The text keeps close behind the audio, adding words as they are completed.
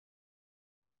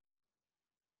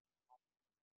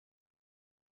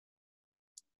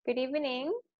Good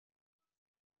evening.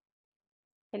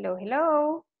 Hello,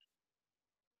 hello.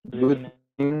 Good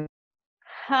evening.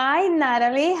 Hi,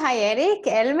 Natalie. Hi, Eric.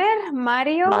 Elmer.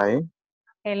 Mario. Hi.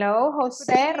 Hello, Good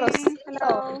Jose. evening. Rocio.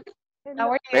 Hello. How Hello.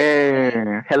 are you?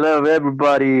 Hey, hello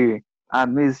everybody. I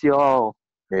miss you all.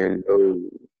 Hello.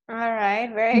 All right,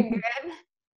 very good.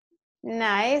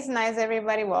 Nice, nice,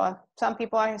 everybody. Well, some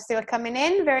people are still coming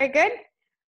in. Very good.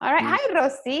 All right. Hi,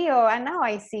 Rocio. And now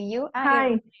I see you.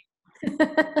 Hi.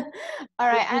 All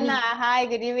right, Good Anna. evening. Hi,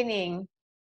 good evening.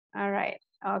 All right.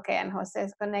 Okay, and Jose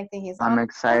is connecting his I'm own.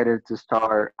 excited to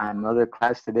start another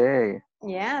class today.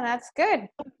 Yeah, that's good.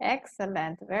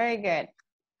 Excellent. Very good.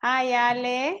 Hi,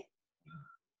 Ale.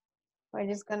 We're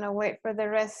just going to wait for the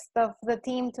rest of the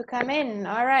team to come in.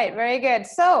 All right, very good.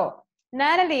 So,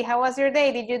 Natalie, how was your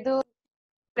day? Did you do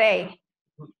today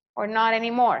or not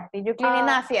anymore? Did you clean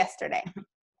enough yesterday?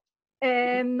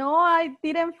 No, I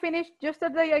didn't finish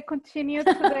yesterday. I continued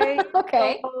today.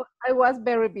 Okay. So I was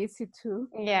very busy too.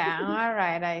 Yeah, all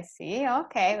right, I see.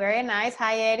 Okay, very nice.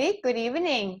 Hi, Eric. Good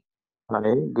evening. Hi,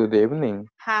 good evening.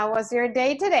 How was your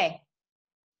day today?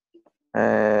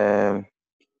 Um,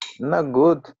 Not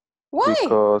good Why?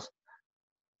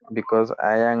 because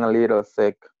I am a little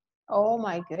sick. Oh,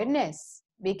 my goodness.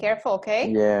 Be careful,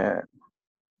 okay? Yeah. All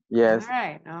Yes.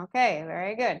 right. Okay.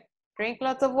 Very good. Drink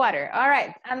lots of water. All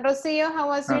right. And Rocio, how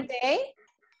was your day?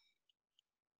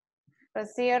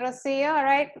 Rocio. All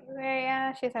right.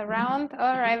 Yeah, she's around.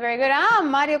 All right. Very good. Ah,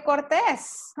 Mario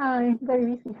Cortez. Hi,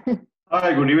 very busy.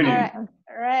 Hi, good evening. All right.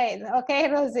 All right. Okay,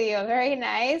 Rocio. Very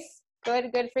nice.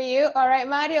 Good. Good for you. All right,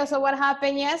 Mario. So what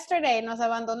happened yesterday? Nos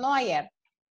abandonó ayer.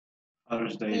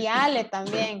 Father's Day. Y Ale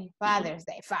también. Father's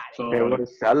Day. Father. So, They were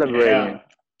celebrating.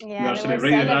 Yeah, we they were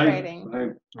celebrating,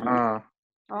 celebrating. right?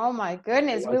 Oh my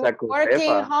goodness. It We was were a working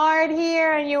Josefa. hard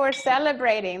here and you were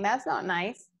celebrating. That's not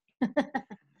nice.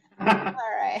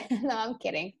 All right. No, I'm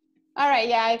kidding. All right.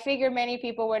 Yeah, I figured many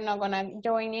people were not going to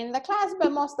join in the class,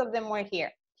 but most of them were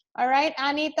here. All right.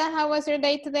 Anita, how was your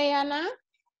day today, Anna?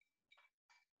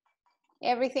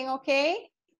 Everything okay?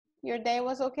 Your day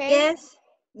was okay? Yes,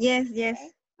 yes. Okay.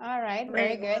 All right.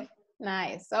 Very Very good.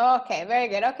 Nice. Okay. Very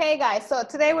good. Okay, guys. So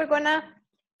today we're going to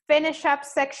finish up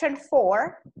section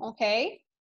 4. Okay.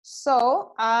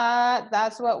 So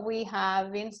that's what we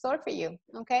have in store for you.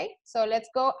 Okay, so let's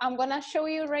go. I'm gonna show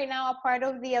you right now a part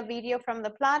of the video from the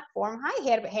platform. Hi,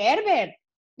 Herbert.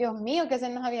 Dios mío, que se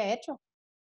nos había hecho.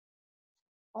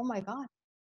 Oh my God.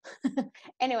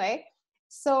 Anyway,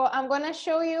 so I'm gonna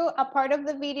show you a part of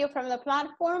the video from the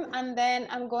platform and then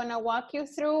I'm gonna walk you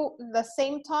through the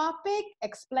same topic,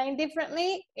 explained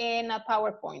differently in a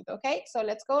PowerPoint, okay? So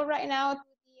let's go right now to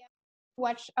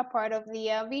watch a part of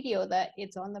the video that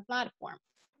it's on the platform.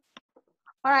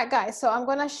 All right, guys, so I'm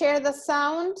gonna share the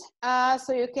sound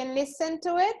so you can listen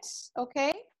to it,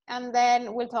 okay? And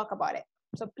then we'll talk about it.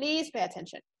 So please pay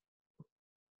attention.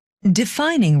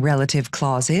 Defining relative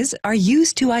clauses are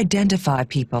used to identify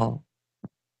people.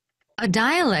 A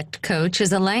dialect coach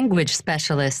is a language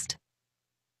specialist.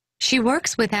 She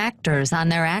works with actors on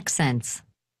their accents.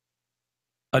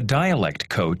 A dialect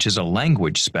coach is a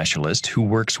language specialist who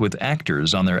works with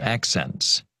actors on their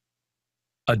accents.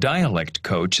 A dialect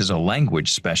coach is a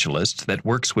language specialist that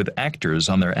works with actors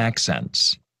on their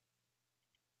accents.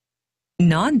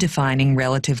 Non-defining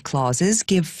relative clauses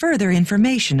give further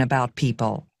information about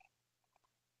people.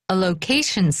 A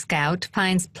location scout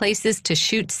finds places to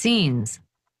shoot scenes.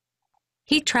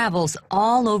 He travels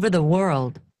all over the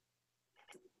world.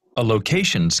 A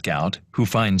location scout who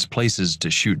finds places to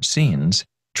shoot scenes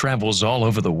travels all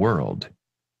over the world.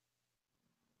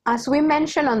 As we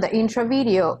mentioned on the intro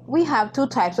video, we have two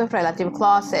types of relative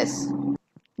clauses: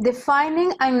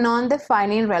 defining and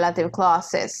non-defining relative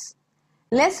clauses.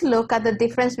 Let's look at the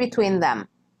difference between them.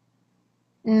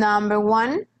 Number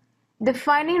 1,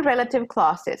 defining relative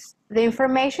clauses. The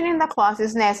information in the clause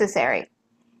is necessary.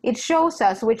 It shows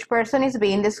us which person is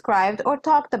being described or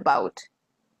talked about.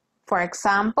 For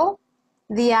example,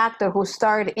 the actor who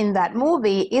starred in that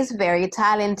movie is very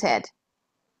talented.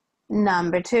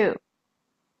 Number 2,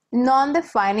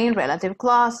 non-defining relative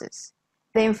clauses.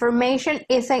 The information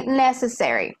isn't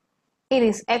necessary. It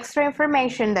is extra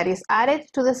information that is added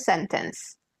to the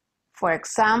sentence. For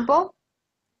example,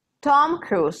 Tom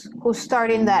Cruise, who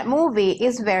starred in that movie,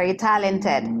 is very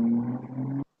talented.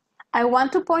 I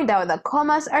want to point out that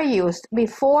commas are used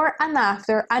before and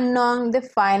after a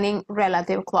non-defining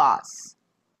relative clause.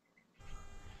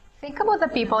 Think about the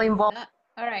people involved.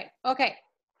 All right, okay.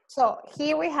 So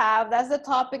here we have, that's the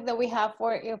topic that we have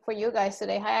for you guys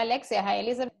today. Hi, Alexia. Hi,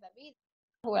 Elizabeth. David.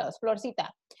 Who else? Florcita.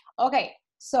 Okay,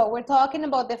 So we're talking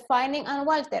about defining, and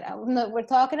Walter, no, we're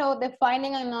talking about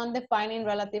defining and non-defining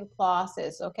relative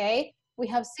clauses, okay? We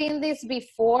have seen this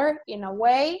before in a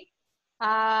way.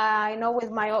 I know with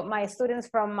my students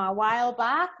from a while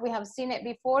back, we have seen it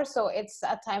before, so it's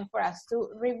a time for us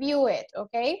to review it,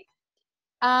 okay?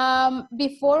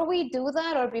 Before we do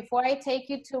that, or before I take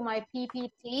you to my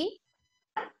PPT,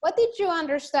 what did you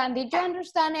understand? Did you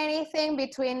understand anything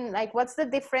between, like, what's the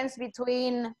difference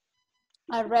between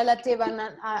a relative and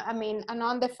a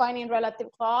non-defining relative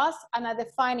clause and a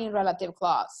defining relative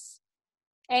clause?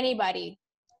 Anybody?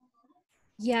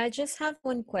 Yeah, I just have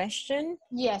one question.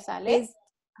 Yes, Ale. Is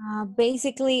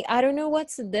basically, I don't know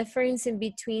what's the difference in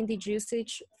between the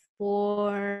usage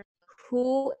for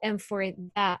who and for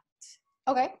that.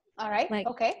 Okay, all right, Like,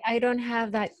 okay. I don't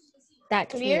have that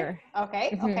clear.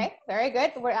 Okay, Mhm. okay, very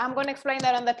good. I'm going to explain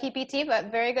that on the PPT,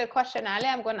 but very good question,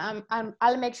 Ale.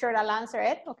 I'll make sure I'll answer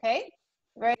it. Okay,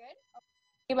 very good.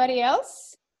 Anybody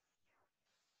else?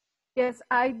 Yes,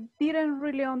 I didn't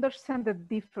really understand the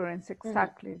difference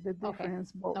exactly. The Okay,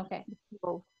 difference both. okay.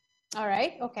 both. All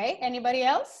right, okay. Anybody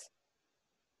else?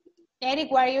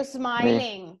 Eric, why are you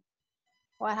smiling?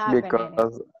 What happened, Eric?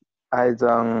 Because I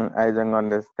don't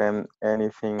understand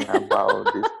anything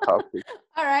about this topic.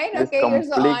 All right, It's okay, you're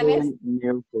so honest. completely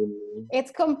new for me.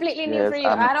 It's completely new for Yes, you.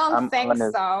 I don't I'm think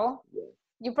honest. so. Yes.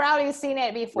 You probably seen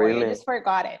it before. You Really? just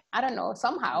forgot it. I don't know,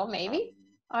 somehow, maybe.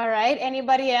 All right,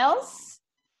 anybody else?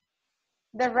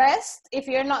 The rest, if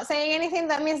you're not saying anything,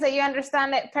 that means that you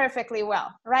understand it perfectly well.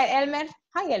 Right, Elmer?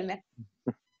 Hi, Elmer.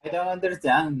 I don't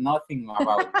understand nothing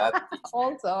about that.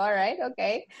 Also, all right,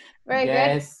 okay. Very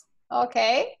Yes. good.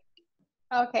 Okay.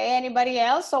 Okay, anybody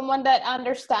else? Someone that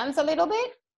understands a little bit?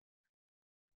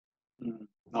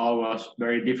 No, it was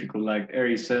very difficult. Like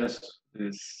Eric says,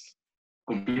 it's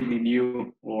completely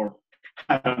new, or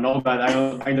I don't know, but I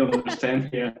don't understand.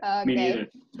 Yeah, me Okay. neither.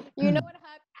 You know what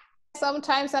happens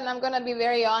sometimes, and I'm going to be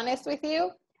very honest with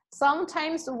you.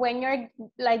 Sometimes when you're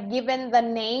like given the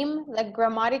name, the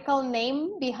grammatical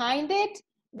name behind it,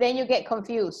 then you get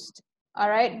confused. All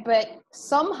right. But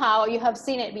somehow you have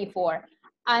seen it before.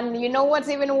 And you know what's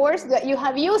even worse? That you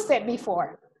have used it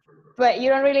before, but you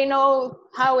don't really know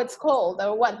how it's called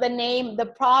or what the name, the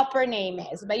proper name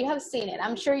is, but you have seen it.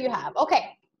 I'm sure you have.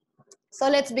 Okay. So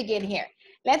let's begin here.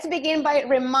 Let's begin by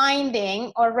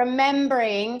reminding or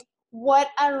remembering what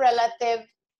a relative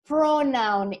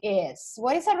pronoun is.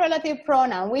 What is a relative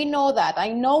pronoun? We know that. I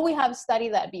know we have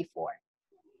studied that before.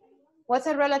 What's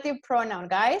a relative pronoun,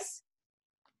 guys?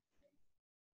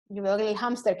 Yo veo el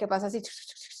hámster que pasa así,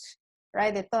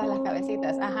 right, de todas las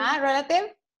cabecitas. Ajá,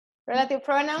 relative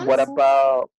pronouns. What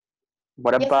about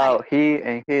Yes, he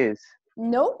and his?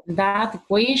 No. That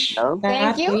which. No?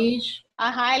 Thank That you. which.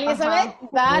 Ajá, Elizabeth.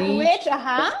 That which,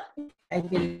 ajá. I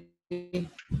believe.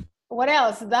 What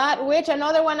else? That which,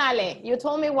 another one, Ale. You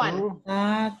told me one.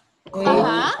 That which.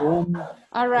 Ajá.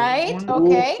 All right,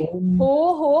 okay.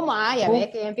 Whom, ya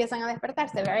ve que empiezan a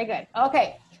despertarse. Very good.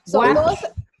 Okay, so What? those,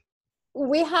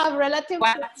 we have relative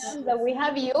pronouns that we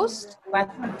have used. What?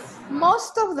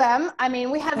 Most of them, I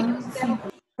mean, we have used them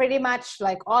pretty much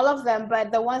like all of them,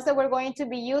 but the ones that we're going to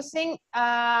be using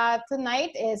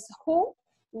tonight is who,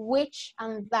 which,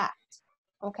 and that,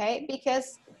 okay?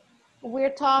 Because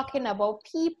we're talking about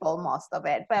people, most of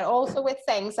it, but also with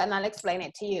things, and I'll explain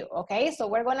it to you, okay? So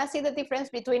we're gonna see the difference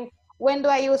between when do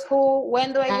I use who,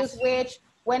 when do I use which,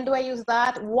 when do I use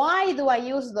that, why do I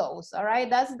use those, all right?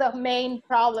 That's the main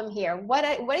problem here. What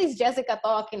is Jessica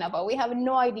talking about? We have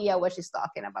no idea what she's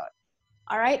talking about,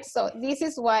 all right? So this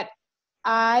is what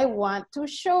I want to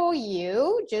show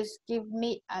you. Just give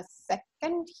me a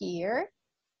second here.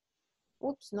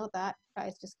 Oops, not that,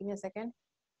 guys, just give me a second.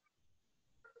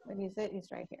 What is it?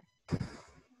 It's right here.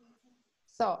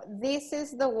 So this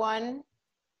is the one.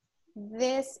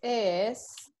 This is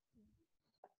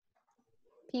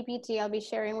PPT I'll be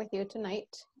sharing with you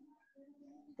tonight.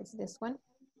 It's this one.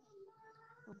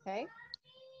 Okay.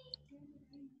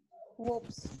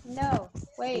 Whoops. No.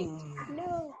 Wait.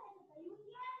 No.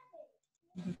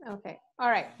 Okay. All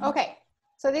right. Okay.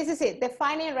 So this is it.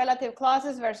 Defining relative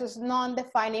clauses versus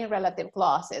non-defining relative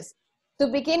clauses. To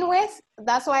begin with,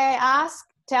 that's why I asked,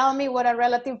 tell me what a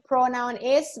relative pronoun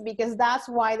is, because that's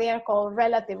why they are called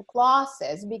relative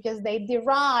clauses, because they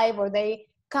derive or they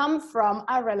come from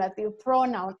a relative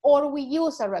pronoun, or we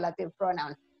use a relative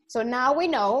pronoun. So now we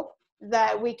know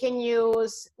that we can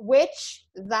use which,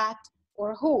 that,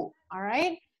 or who, all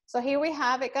right? So here we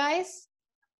have it, guys.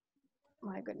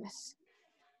 My goodness.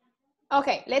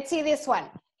 Okay, let's see this one.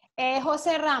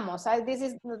 Jose Ramos,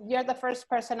 you're the first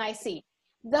person I see.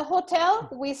 The hotel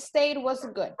we stayed was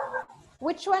good.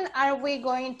 Which one are we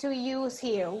going to use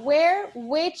here? Where,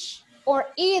 which, or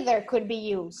either could be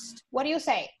used? What do you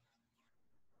say?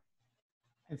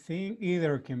 I think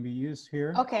either can be used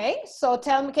here. Okay, so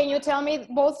tell me, can you tell me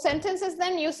both sentences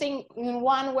then, using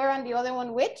one where and the other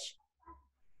one which?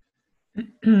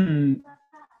 The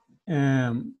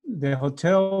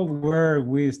hotel where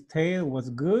we stayed was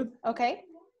good. Okay.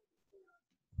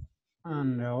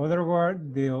 And the other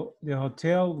word, the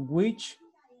hotel which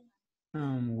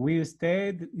we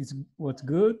stayed was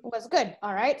good. Was good.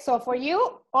 All right. So for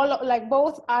you, all like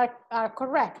both are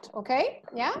correct. Okay.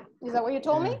 Yeah. Is that what you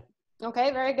told me?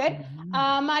 Okay. Very good.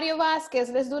 Mario Vasquez.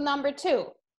 Let's do number 2.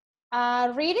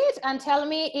 Read it and tell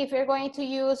me if you're going to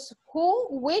use who,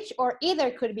 which, or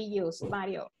either could be used.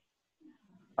 Mario.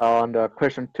 On the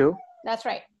question 2. That's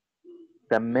right.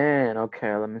 The man.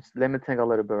 Okay. Let me think a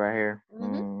little bit right here.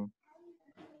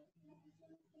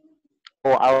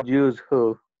 Oh, I'll use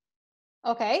who.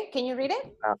 Okay. Can you read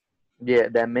it? Yeah,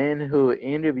 the man who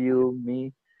interviewed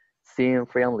me seemed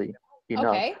friendly enough.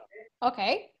 Okay.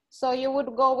 Okay. So you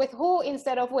would go with who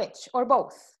instead of which, or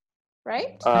both,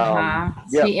 right? Yeah.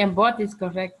 Sí, and both is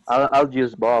correct. I'll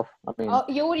use both. I mean, oh,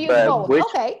 you would use both. Which,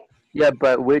 okay. Yeah,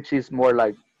 but which is more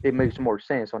like, it makes more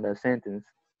sense on that sentence.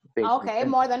 Okay,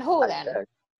 more than who then? That.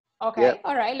 Okay, Yep.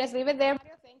 All right, let's leave it there.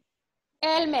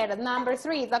 Elmer, number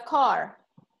 3, the car.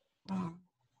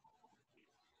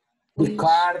 The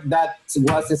car that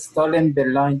was stolen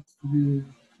belonged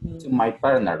to my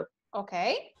partner.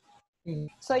 Okay,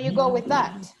 so you go with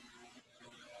that.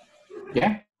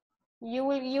 Yeah. You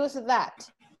will use that.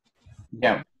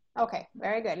 Yeah. Okay,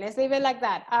 very good. Let's leave it like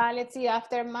that. Let's see,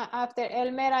 after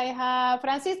Elmer, I have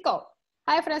Francisco.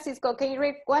 Hi, Francisco. Can you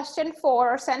read question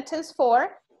 4 or sentence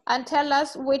 4 and tell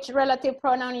us which relative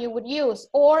pronoun you would use,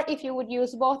 or if you would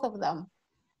use both of them?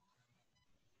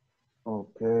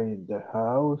 Okay, the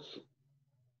house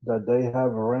that they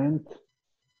have rented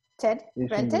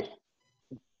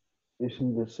is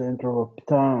in the center of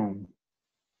town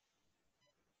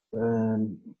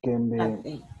and can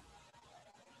be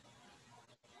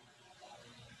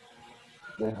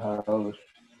the house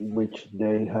which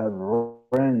they have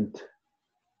rented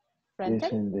is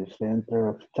in the center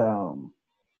of town.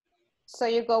 So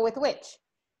you go with which?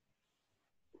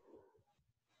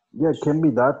 Yeah, it can be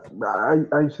that.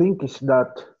 I think it's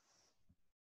that.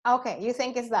 Okay, you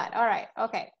think it's that. All right,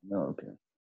 okay. Okay.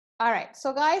 All right,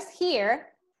 so guys, here,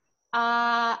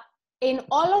 in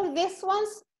all of these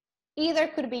ones, either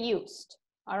could be used,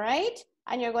 all right?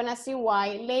 And you're gonna see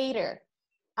why later.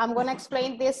 I'm gonna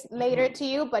explain this later to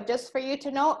you, but just for you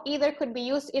to know, either could be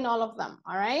used in all of them,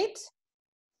 all right?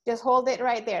 Just hold it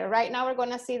right there. Right now, we're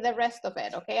gonna see the rest of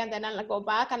it, okay? And then I'll go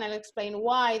back and I'll explain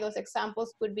why those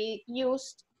examples could be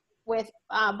used with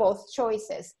both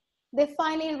choices.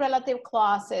 Defining relative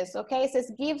clauses, okay? It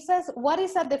says, gives us, what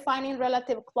is a defining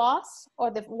relative clause?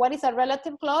 Or what is a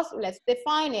relative clause? Let's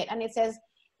define it. And it says,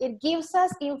 it gives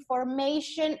us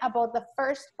information about the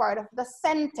first part of the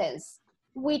sentence,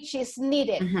 which is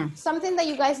needed. Something that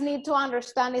you guys need to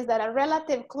understand is that a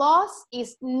relative clause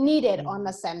is needed on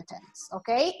a sentence,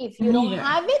 okay? If you don't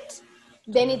have it,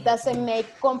 then it doesn't make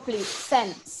complete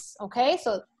sense, okay?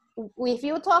 So if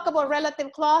you talk about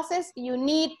relative clauses, you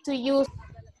need to use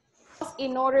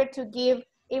in order to give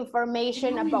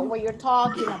information about what you're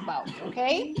talking about,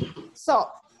 okay? So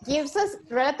gives us,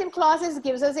 relative clauses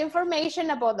gives us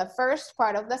information about the first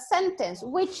part of the sentence,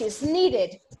 which is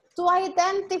needed to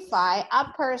identify a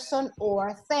person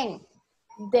or thing.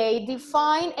 They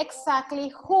define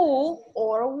exactly who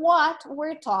or what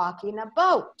we're talking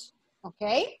about,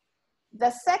 okay?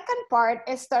 The second part,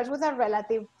 it starts with a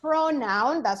relative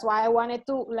pronoun. That's why I wanted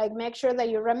to make sure that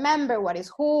you remember what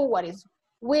is who, what is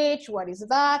which, what is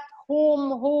that,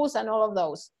 whom, whose, and all of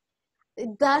those.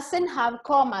 It doesn't have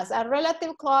commas. A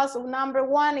relative clause, number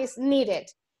 1 is needed.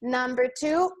 Number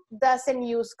 2 doesn't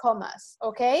use commas,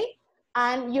 okay?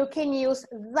 And you can use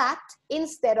that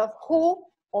instead of who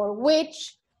or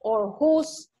which or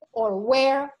whose or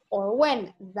where or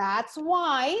when. That's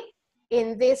why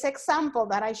in this example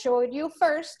that I showed you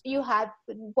first, you had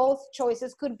both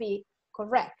choices could be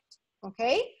correct,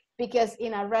 okay? Because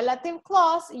in a relative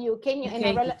clause, you can,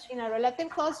 in a relative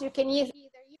clause, you can use either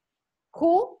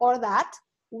who or that,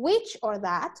 which or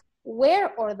that,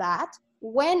 where or that,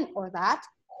 when or that,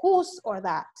 whose or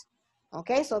that.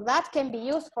 Okay, so that can be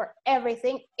used for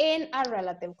everything in a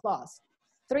relative clause.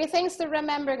 3 things to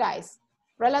remember, guys.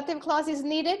 Relative clause is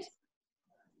needed.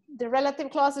 The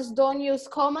relative clauses don't use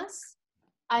commas.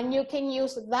 And you can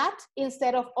use that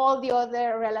instead of all the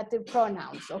other relative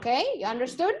pronouns, okay? You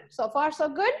understood? So far, so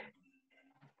good?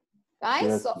 Guys,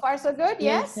 Yes. so far, so good,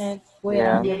 yes? Yes.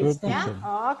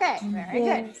 Yeah, okay, very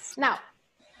good. Now,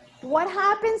 what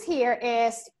happens here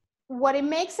is, what it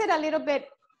makes it a little bit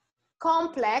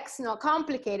complex, not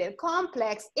complicated,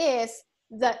 complex, is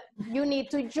that you need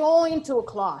to join two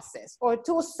clauses or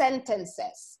two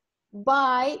sentences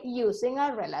by using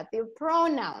a relative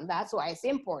pronoun. That's why it's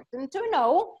important to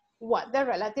know what the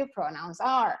relative pronouns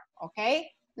are, okay?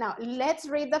 Now, let's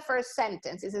read the first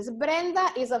sentence. It says, Brenda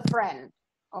is a friend,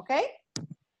 okay?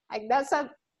 Like, that's a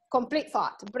complete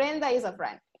thought. Brenda is a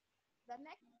friend. The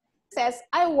next says,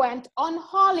 I went on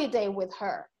holiday with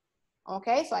her.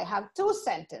 Okay, so I have two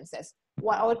sentences,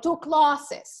 or two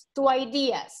clauses, two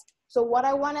ideas. So what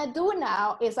I want to do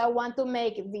now is I want to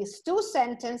make these two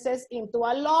sentences into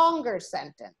a longer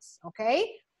sentence,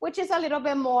 okay? Which is a little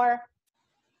bit more,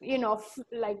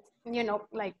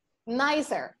 like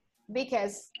nicer,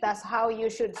 because that's how you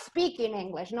should speak in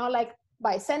English, not like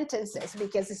by sentences,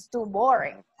 because it's too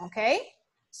boring, okay?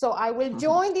 So I will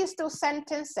join these two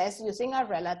sentences using a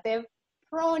relative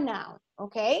pronoun,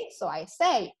 okay? So I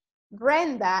say,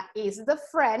 Brenda is the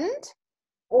friend,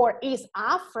 or is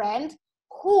a friend,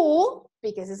 who,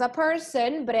 because it's a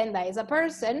person, Brenda is a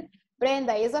person,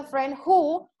 Brenda is a friend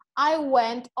who I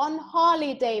went on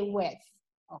holiday with,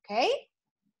 okay?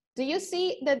 Do you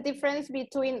see the difference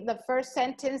between the first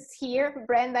sentence here,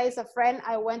 Brenda is a friend,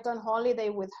 I went on holiday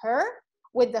with her,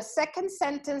 with the second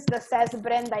sentence that says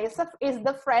Brenda is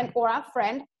the friend or a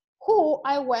friend who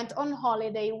I went on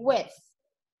holiday with?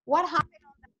 What happened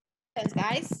on that sentence,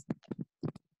 guys?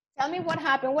 Tell me what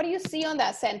happened. What do you see on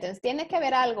that sentence? Tienes que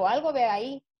ver algo ve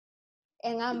ahí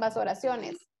en ambas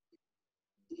oraciones.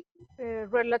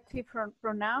 Relative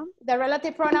pronoun. The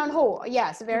relative pronoun who?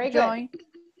 Yes, very good.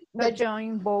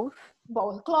 Join both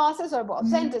clauses or both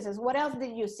sentences. What else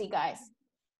did you see, guys?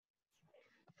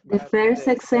 The first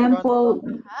example,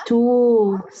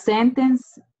 two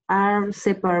sentences are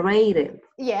separated.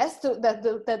 Yes,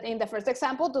 in the first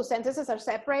example, two sentences are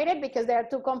separated because they are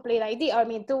two complete ideas. I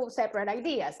mean, two separate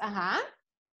ideas.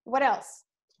 What else?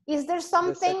 Is there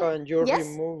something? The second, you yes?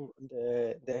 remove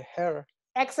the her.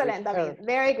 Excellent, David.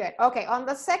 Very good. Okay, on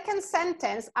the second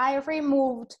sentence, I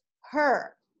removed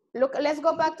her. Look, let's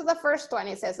go back to the first one.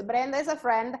 It says, Brenda is a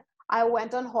friend. I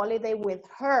went on holiday with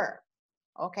her.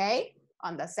 Okay?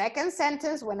 On the second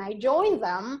sentence, when I joined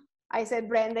them, I said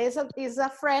Brenda is a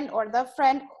friend, or the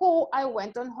friend who I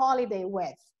went on holiday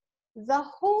with. The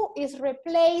who is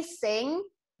replacing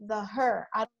the her.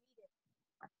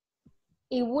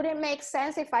 It wouldn't make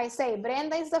sense if I say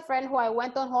Brenda is the friend who I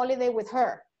went on holiday with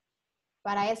her.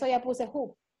 Para eso ya puse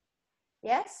who.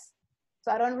 Yes?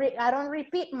 So I don't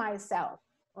repeat myself.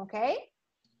 Okay?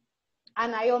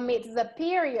 And I omit the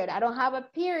period. I don't have a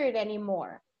period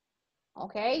anymore.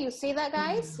 Okay, you see that,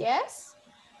 guys? Yes?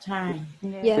 Time.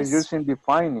 Yes. You're using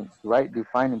defining, right?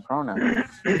 Defining pronoun.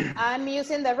 I'm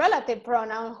using the relative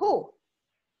pronoun who.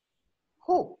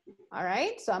 Who. All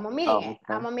right, so I'm omitting it.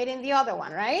 I'm omitting the other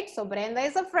one, right? So Brenda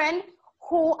is a friend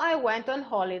who I went on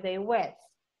holiday with.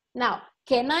 Now,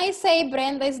 can I say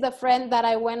Brenda is the friend that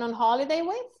I went on holiday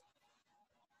with?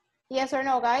 Yes or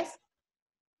no, guys?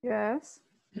 Yes.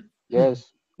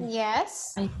 Yes.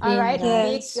 Yes. All right.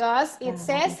 Yes. Because it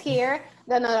says here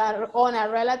that on a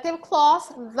relative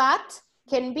clause that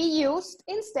can be used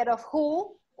instead of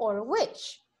who or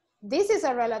which. This is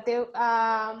a relative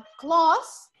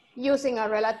clause using a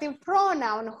relative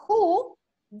pronoun who.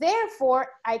 Therefore,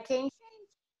 I can change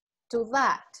to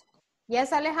that. Yes,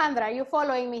 Alejandra, are you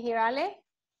following me here, Ale?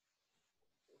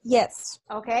 Yes.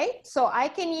 Okay. So I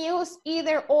can use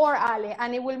either or, Ale,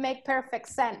 and it will make perfect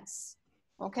sense.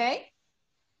 Okay.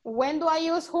 When do I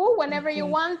use who? Whenever you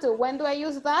want to. When do I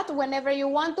use that? Whenever you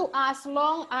want to, as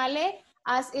long, Ale,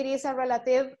 as it is a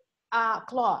relative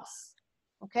clause.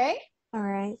 Okay? All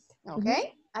right.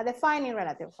 Okay? A defining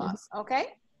relative clause. Okay?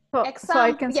 So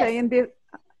I can say in the,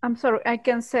 I'm sorry, I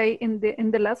can say in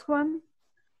the last one,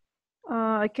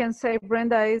 I can say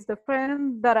Brenda is the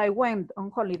friend that I went on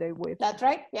holiday with. That's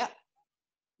right. Yeah.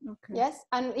 Okay. Yes.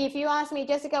 And if you ask me,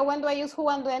 Jessica, when do I use who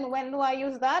and then when do I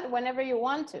use that? Whenever you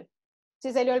want to.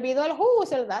 Si se le olvidó el who,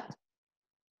 use el that.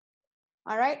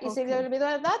 All right. Y si le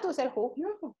olvidó el that, use el who.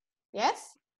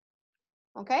 Yes.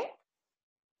 Okay.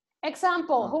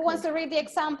 Example. Who wants to read the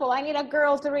example? I need a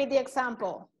girl to read the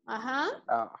example.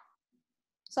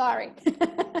 Sorry.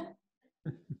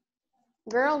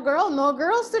 Girl, no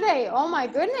girls today. Oh my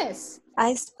goodness.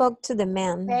 I spoke to the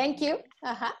man. Thank you.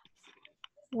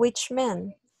 Which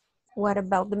man? What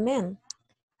about the man?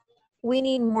 We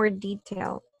need more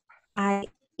detail.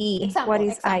 I.e. What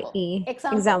is I.e.?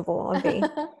 Example. Okay.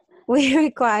 We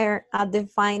require a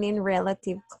defining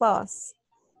relative clause.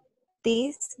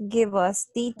 This gives us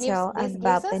detail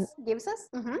about gives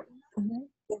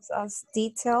us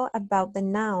detail about the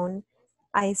noun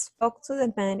I spoke to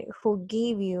the man who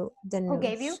gave you the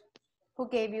news. Who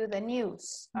gave you the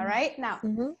news. All right, now,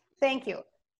 Mm-hmm. thank you.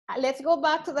 Let's go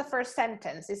back to the first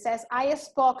sentence. It says, I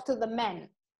spoke to the men.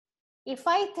 If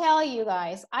I tell you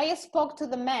guys, I spoke to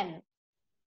the men,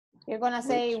 you're gonna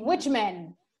say, which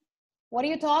men? What are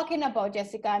you talking about,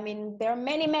 Jessica? I mean, there are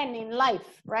many men in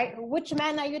life, right? Which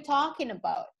men are you talking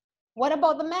about? What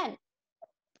about the men?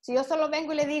 Si yo solo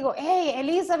vengo y le digo, hey,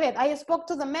 Elizabeth, I spoke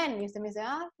to the men. Y usted me dice,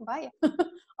 vaya.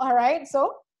 All right,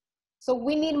 so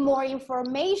we need more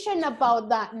information about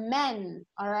that man,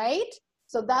 all right?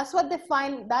 So that's what that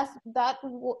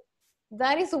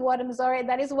is what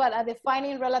a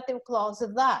defining relative clause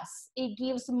does. It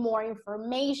gives more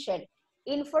information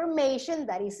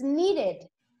that is needed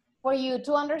for you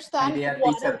to understand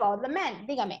what about the man.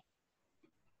 Dígame.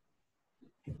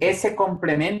 Ese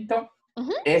complemento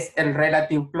es el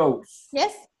relative clause.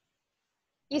 Yes.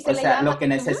 Y se o le sea, llama, lo que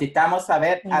necesitamos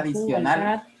saber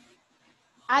adicional.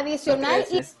 Adicional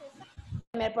y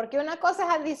porque una cosa es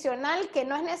adicional que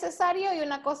no es necesario y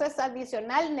una cosa es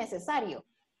adicional necesario.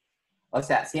 O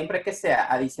sea, siempre que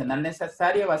sea adicional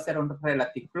necesario va a ser un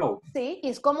relative clause. Sí, y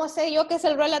es como sé yo que es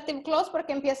el relative clause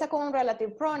porque empieza con un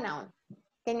relative pronoun,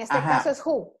 que en este caso es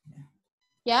who.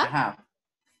 ¿Ya? Ajá.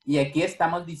 Y aquí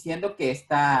estamos diciendo que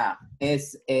esta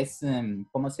es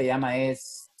 ¿cómo se llama?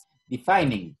 Es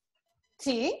defining.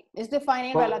 Sí, es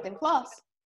defining relative clause.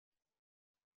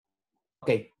 Ok,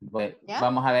 bueno,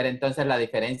 vamos a ver entonces la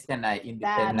diferencia en la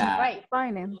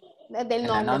del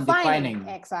non-defining.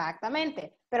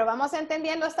 Exactamente. Pero vamos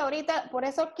entendiendo hasta ahorita, por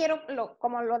eso quiero,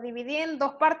 como lo dividí en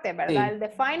dos partes, ¿verdad? Sí. El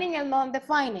defining y el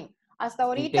non-defining. Hasta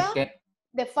ahorita,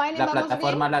 defining la vamos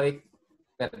plataforma bien. la vi,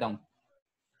 perdón.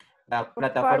 La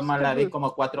plataforma la vi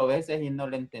como 4 veces y no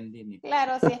la entendí ni.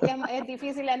 Claro, sí, es que es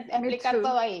difícil explicar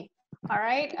todo ahí. All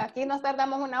right, aquí nos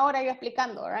tardamos 1 hora yo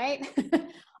explicando, all right?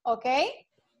 Ok.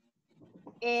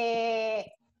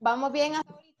 Vamos bien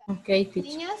hasta ahorita. Ok, teacher.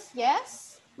 Niñas,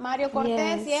 yes. Mario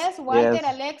Cortés, yes. Walter,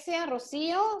 Alexia,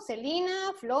 Rocío,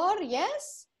 Celina, Flor,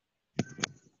 yes.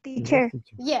 Teacher.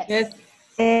 Yes.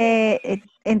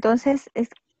 Entonces,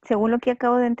 según lo que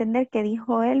acabo de entender que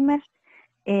dijo Elmer,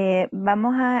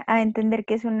 vamos a entender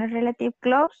que es una relative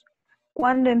clause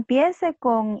cuando empiece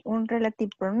con un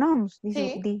relative pronouns,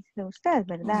 dice usted,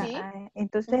 ¿verdad? Sí.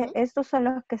 Entonces, estos son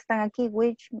los que están aquí,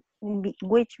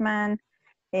 which man,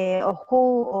 o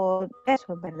who, o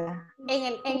eso, ¿verdad?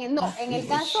 En el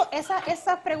caso,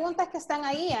 esas preguntas que están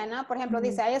ahí, Ana, por ejemplo,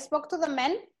 dice, I spoke to the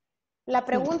men. La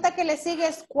pregunta que le sigue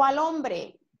es, ¿cuál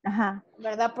hombre? Ajá.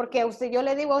 ¿Verdad? Porque yo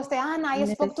le digo a usted, Ana, I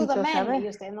spoke to the men. Saber. Y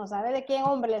usted no sabe de qué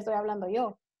hombre le estoy hablando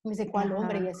yo. Me dice, ¿cuál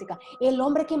hombre, Jessica? El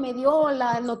hombre que me dio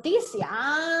la noticia.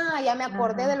 Ya me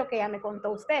acordé de lo que ya me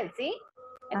contó usted, ¿sí?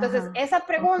 Entonces, esa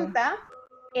pregunta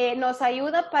nos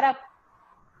ayuda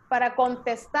para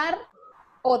contestar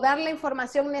o dar la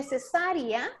información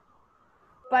necesaria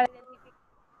para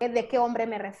identificar de qué hombre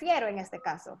me refiero en este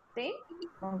caso, ¿sí?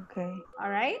 Ok.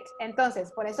 All right.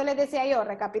 Entonces, por eso les decía yo,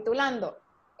 recapitulando,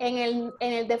 en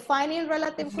el defining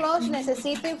relative clause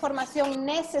necesito información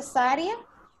necesaria,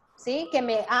 ¿sí? Que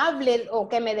me hable o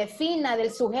que me defina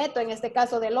del sujeto, en este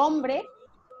caso del hombre.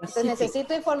 Entonces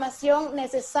necesito información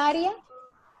necesaria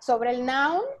sobre el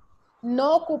noun.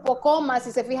 No ocupo coma,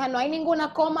 si se fijan, no hay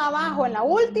ninguna coma abajo. En la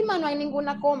última no hay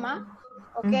ninguna coma,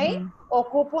 ¿ok?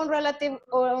 Ocupo un relative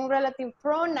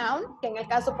pronoun, que en el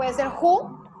caso puede ser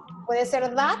who, puede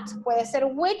ser that, puede ser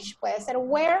which, puede ser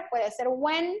where, puede ser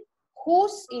when,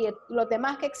 whose y los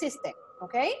demás que existen,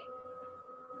 ¿ok?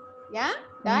 ¿Ya?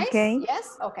 Guys? Okay.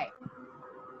 Yes? Ok.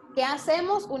 ¿Qué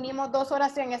hacemos? Unimos dos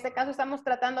oraciones. En este caso estamos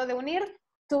tratando de unir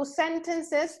two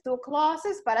sentences, two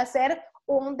clauses para hacer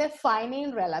un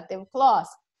defining relative clause.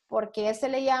 ¿Por qué se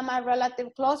le llama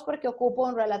relative clause? Porque ocupa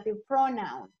un relative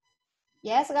pronoun.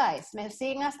 Yes, guys. ¿Me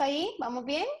siguen hasta ahí? ¿Vamos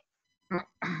bien?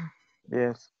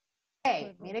 Yes.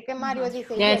 Okay. Mire que Mario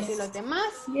dice Yes. yes. ¿Y los demás?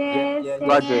 Yes.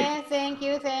 Yes, thank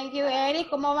you. Eric,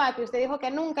 ¿cómo va? Que usted dijo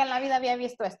que nunca en la vida había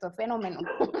visto esto. Fenómeno.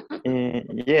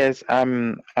 Yes,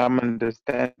 I'm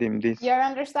understanding this. You're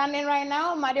understanding right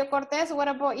now. Mario Cortés, what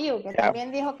about you? Que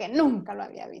también dijo que nunca lo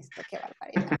había visto. Qué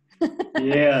barbaridad.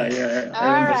 Yeah.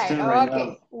 I understand right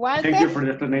now. Walter? Thank you for the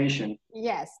explanation.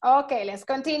 Yes. Okay, let's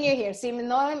continue here. Si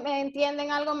no me entienden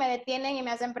algo, me detienen y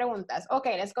me hacen preguntas.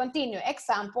 Okay, let's continue.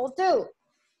 Example 2.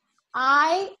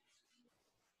 I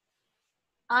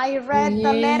read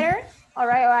the letter. All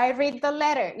right, or I read the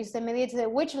letter. Y usted me dice,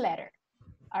 which letter?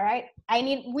 All right,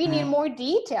 we need more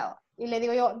detail. Y le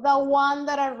digo yo, the one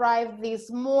that arrived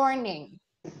this morning.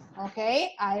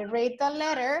 Okay, I read the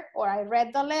letter, or I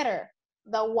read the letter.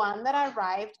 The one that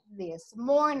arrived this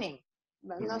morning.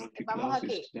 Vamos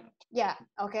aquí. Yeah,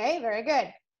 okay, very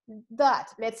good. That,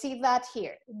 let's see that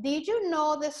here. Did you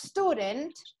know the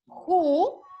student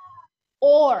who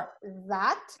or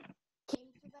that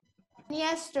came to the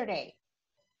yesterday?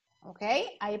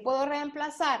 Okay, ahí puedo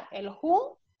reemplazar el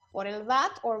who por el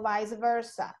that or vice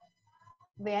versa.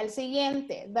 Vea el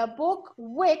siguiente. The book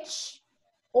which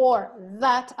or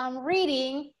that I'm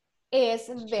reading is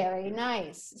very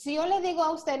nice. Si yo le digo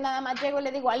a usted, nada más llego y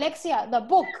le digo, Alexia, the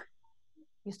book.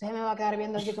 Y usted me va a quedar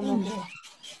viendo así como que,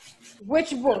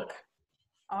 which book?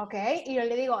 Okay, y yo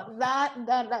le digo,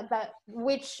 that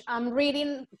which I'm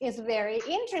reading is very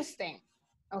interesting.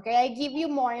 Okay, I give you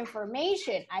more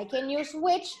information. I can use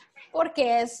which porque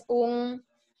es un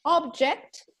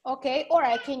object, okay, or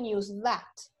I can use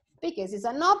that because it's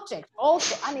an object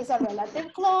also, and it's a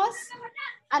relative clause,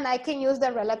 and I can use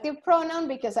the relative pronoun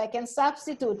because I can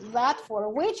substitute that for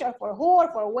which or for who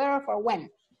or for where or for when,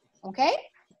 okay?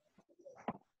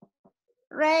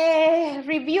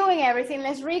 Reviewing everything,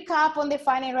 let's recap on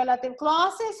defining relative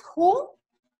clauses. Who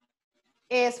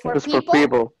is for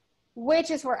people,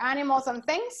 which is for animals and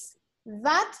things.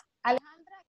 That,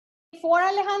 Alejandra, for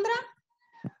Alejandra?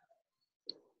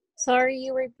 Sorry,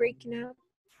 you were breaking up.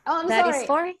 Oh, I'm that sorry. Is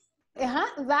for?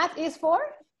 That is for?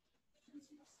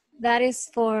 That is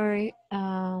for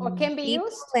or can be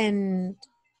used?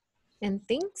 And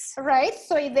things. Right,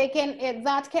 so they can,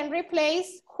 that can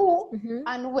replace who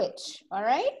and which, all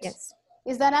right? Yes.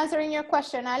 Is that answering your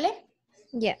question, Ale?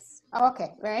 Yes.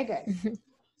 Okay, very good.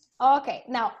 Okay,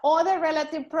 now, other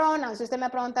relative pronouns. Si usted me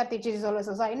pregunta, teacher, si solo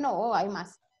esos hay, no, hay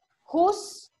más.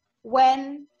 Whose,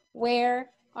 when,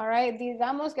 where, all right?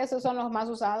 Digamos que esos son los más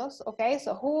usados, okay?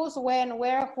 So, whose, when,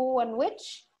 where, who, and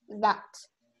which, that,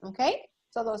 okay?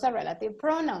 So, those are relative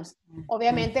pronouns.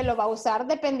 Obviamente lo va a usar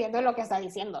dependiendo de lo que está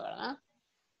diciendo, ¿verdad?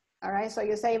 All right, so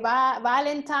you say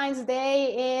Valentine's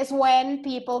Day is when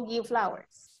people give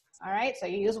flowers. All right, so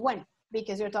you use when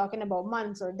because you're talking about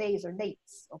months or days or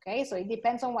dates. Okay, so it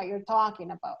depends on what you're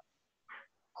talking about.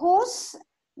 Whose,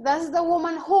 that's the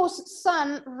woman whose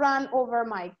son ran over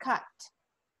my cat.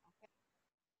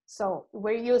 So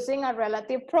we're using a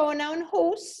relative pronoun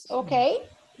whose, okay?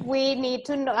 We need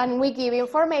to know, and we give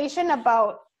information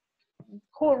about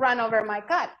who ran over my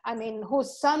cat. I mean,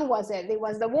 whose son was it? It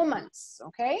was the woman's,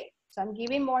 okay? So I'm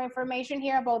giving more information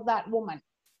here about that woman.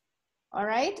 All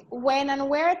right, when and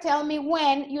where, tell me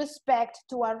when you expect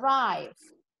to arrive.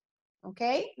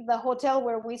 Okay, the hotel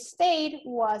where we stayed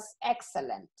was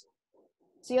excellent.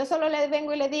 Si yo solo le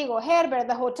vengo y le digo, Herbert,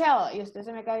 the hotel, y usted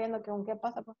se me queda viendo que, ¿qué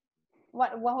pasa?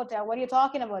 What hotel? What are you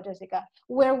talking about, Jessica?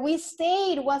 Where we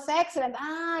stayed was excellent.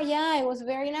 Ah, yeah, it was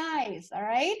very nice, all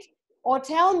right? Or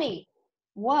tell me,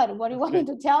 what do you want me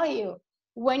to tell you?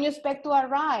 When you expect to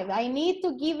arrive. I need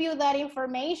to give you that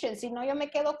information, si no yo me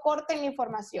quedo corta en la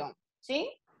información. ¿Sí?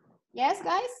 Yes,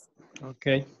 guys?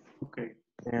 Okay. Okay.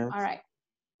 Yeah. All right.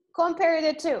 Compare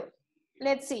the two.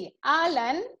 Let's see.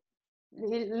 Alan,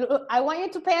 I want you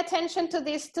to pay attention to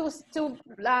these two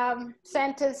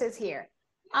sentences here.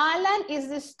 Alan is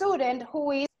the student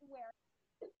who is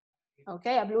wearing,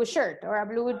 okay, a blue shirt or a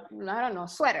blue, I don't know,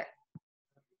 sweater.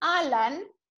 Alan,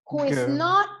 who is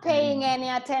not paying any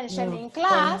attention in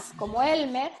class, como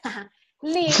Elmer,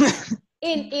 lives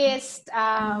in East,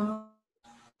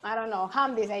 I don't know,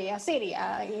 Hamdi, a city,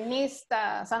 in East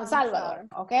San Salvador,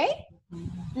 okay?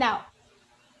 Now,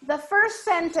 the first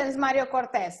sentence, Mario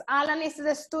Cortez, Alan is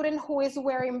the student who is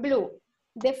wearing blue.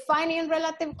 Defining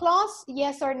relative clause,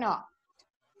 yes or no?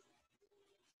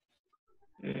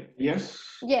 Yes.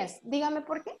 Yes, dígame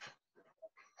por qué.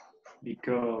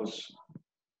 Because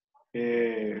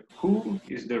who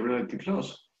is the relative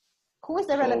clause? Who is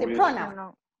the relative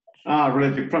pronoun?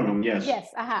 Relative pronoun, yes.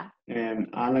 Yes, aha. And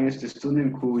Alan is the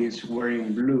student who is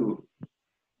wearing blue.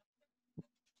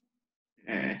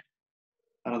 I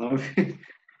don't know if,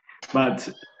 but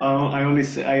I only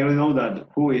know that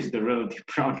who is the relative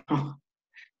pronoun.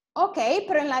 Okay,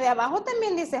 pero en la de abajo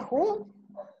también dice who.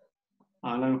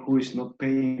 Alan, who is not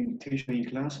paying attention in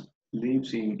class,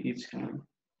 lives in East Ham.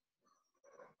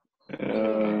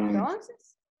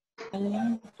 Entonces,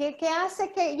 ¿qué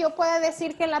hace que yo pueda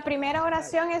decir que la primera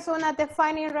oración es una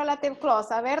defining relative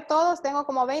clause? A ver, todos, tengo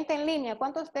como 20 en línea.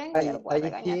 ¿Cuántos tengo? I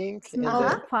think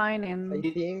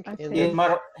It's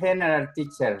more general,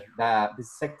 teacher, the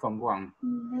second one.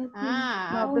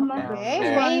 Okay.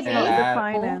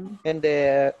 And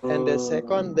the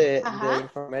second, the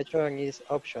information is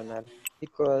optional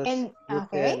because you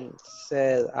can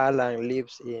say Alan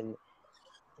lives in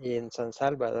San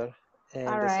Salvador. And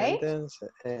the sentence,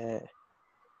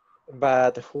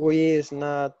 But who is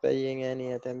not paying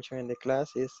any attention in the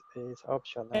class is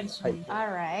optional.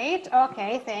 All right.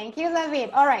 Okay. Thank you,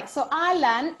 David. All right. So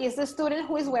Alan is the student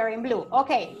who is wearing blue.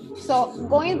 Okay. So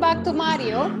going back to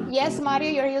Mario. Yes,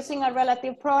 Mario, you're using a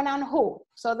relative pronoun who.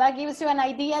 So that gives you an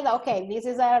idea that, okay, this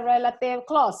is a relative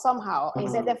clause somehow.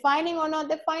 Is it defining or not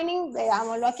defining?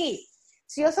 Veámoslo aquí.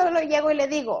 Si yo solo llego y le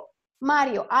digo,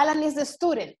 Mario, Alan is the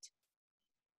student.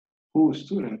 Who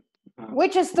student?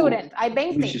 Which student? Hay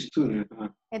 20. Which student?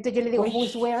 Entonces yo le digo,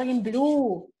 who's wearing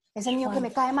blue? Es el niño que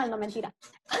me cae mal, no mentira.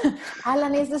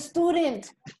 Alan is the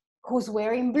student who's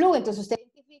wearing blue. Entonces usted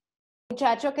identifica un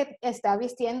muchacho que está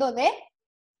vistiendo de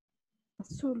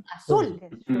azul.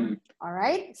 All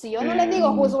right. Si yo no le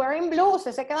digo who's wearing blue,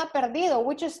 usted se queda perdido.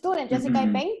 Which student? Jessica, hay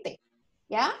 20.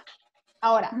 ¿Ya?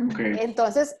 Ahora,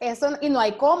 entonces eso, y no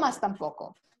hay comas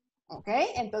tampoco. Ok,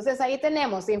 entonces ahí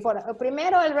tenemos,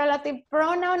 primero el relative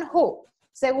pronoun who.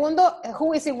 Segundo,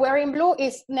 who is wearing blue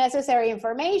is necessary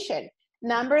information.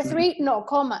 Number 3, no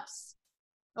commas.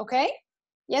 Okay,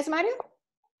 yes, Mario?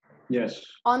 Yes.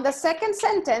 On the second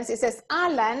sentence, it says,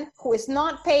 Alan, who is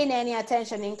not paying any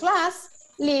attention in class,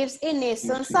 lives in East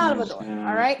San Salvador.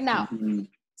 All right, now,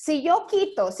 si yo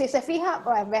quito, si se fija,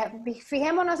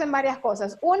 fijémonos en varias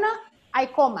cosas. Una, hay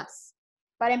comas.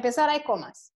 Para empezar, hay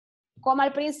comas. Coma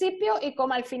al principio y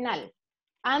coma al final.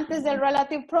 Antes del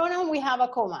relative pronoun, we have a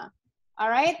comma. All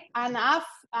right?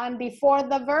 And before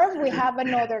the verb, we have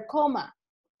another comma.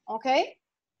 Okay?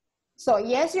 So,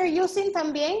 yes, you're using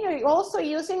también, you're also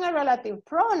using a relative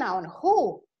pronoun,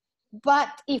 who. But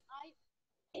if I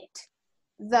hit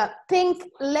the pink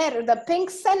letter, the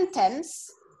pink sentence,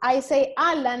 I say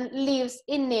Alan lives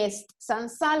in East San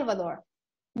Salvador.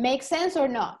 Make sense or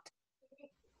not?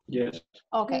 Yes.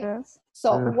 Okay. Yes.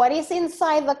 So what is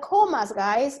inside the commas,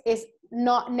 guys, is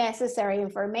not necessary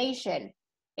information.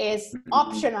 It's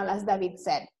optional, as David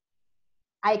said.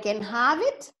 I can have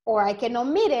it or I can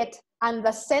omit it, and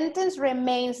the sentence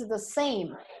remains the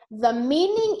same. The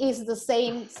meaning is the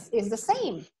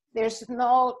same. There's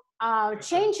no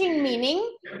changing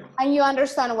meaning, and you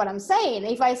understand what I'm saying.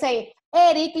 If I say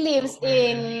Eric lives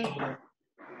in,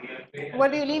 where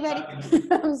do you live,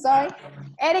 Eric? I'm sorry.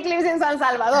 Eric lives in San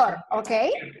Salvador,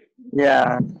 okay?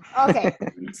 Yeah. Okay,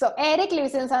 so Eric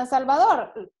lives in San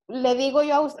Salvador. Le digo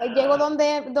yo, llego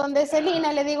donde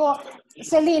Celina, le digo,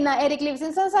 Celina, Eric lives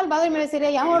in San Salvador, y me decirá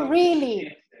ella, oh, really?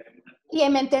 Y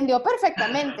me entendió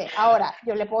perfectamente. Ahora,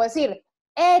 yo le puedo decir,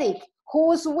 Eric,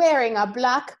 who's wearing a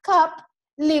black cap,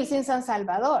 lives in San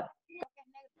Salvador.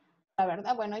 La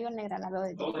verdad, bueno, yo negra la veo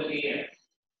de día.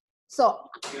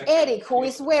 So, Eric, who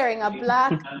is wearing a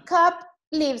black cap,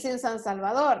 lives in San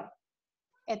Salvador.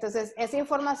 Entonces, esa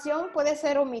información puede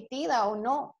ser omitida o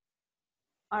no.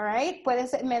 All right? Puede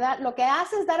ser, lo que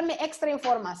hace es darme extra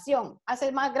información.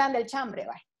 Hace más grande el chambre,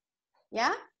 ¿va?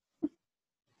 ¿Ya?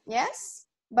 Yes?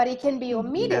 But it can be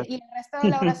omitted. Y el resto de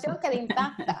la oración queda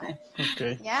intacta.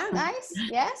 Okay. ¿Ya, guys?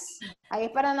 Yes? Ahí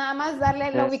para nada más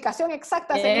darle la ubicación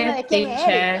exacta de quién es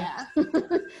Eric.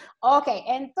 Ok,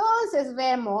 entonces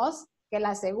vemos que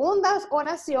la segunda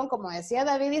oración, como decía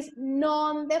David, es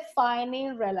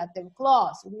non-defining relative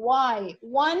clause. Why?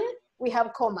 1, we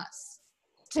have commas.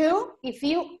 2, if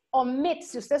you omit,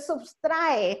 si usted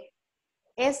sustrae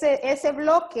ese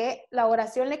bloque, la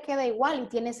oración le queda igual y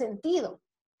tiene sentido.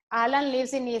 Alan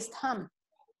lives in East Ham.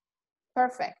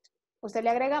 Perfect. Usted le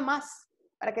agrega más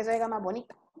para que se oiga más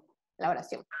bonita la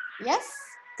oración. Yes?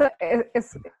 So,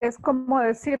 es como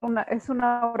decir, es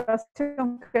una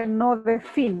oración que no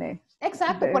define.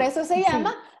 Exacto, por eso se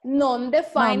llama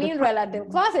non-defining relative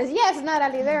clauses. Yes,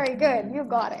 Natalie, very good. You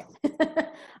got it.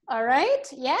 All right,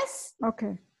 yes?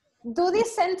 Okay. Do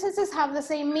these sentences have the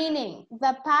same meaning?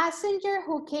 The passenger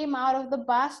who came out of the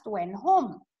bus went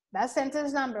home. That's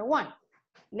sentence number 1.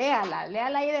 Léala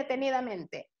ahí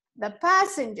detenidamente. The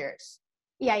passengers.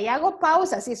 Y ahí hago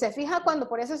pausa. Si se fija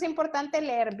por eso es importante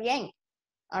leer bien.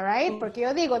 All right, porque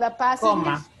yo digo, the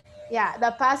passengers. Yeah,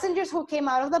 the passengers who came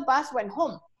out of the bus went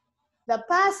home. The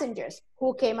passengers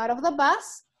who came out of the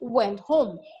bus went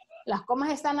home. Las comas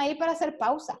están ahí para hacer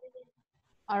pausa.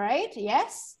 All right,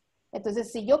 yes. Entonces,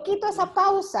 si yo quito esa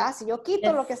pausa, si yo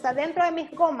quito lo que está dentro de mis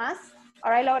comas,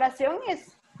 all right, la oración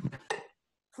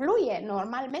fluye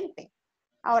normalmente.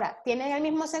 Ahora, ¿tienen el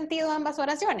mismo sentido ambas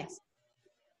oraciones?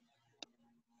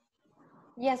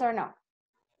 Yes or no?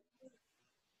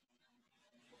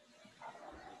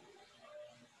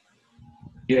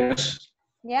 Yes.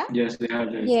 Yeah? Yes, they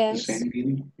have the same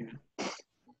meaning. Yeah.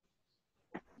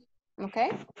 Okay.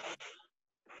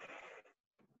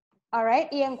 All right.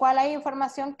 ¿Y en cuál hay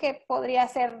información que podría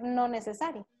ser no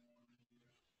necesaria?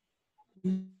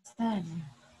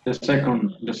 The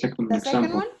second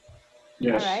example. One?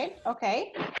 All right,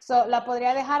 okay. So la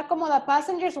podría dejar como the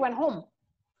passengers went home.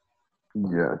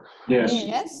 Yes.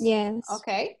 Yes. Yes.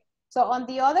 Okay. So on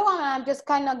the other one, I'm just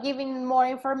kind of giving more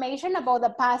information about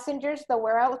the passengers that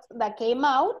were out, that came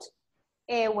out,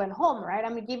 went home, right?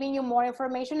 I'm giving you more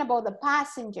information about the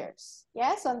passengers.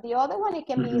 Yes. On the other one, it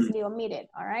can be easily omitted.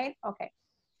 All right. Okay.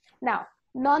 Now,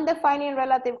 non-defining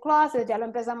relative clauses, ya lo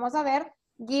empezamos a ver,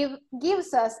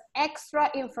 gives us extra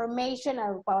information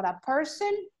about a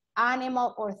person,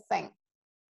 animal, or thing.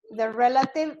 The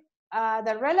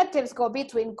relatives go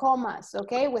between commas,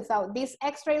 okay? Without this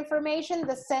extra information,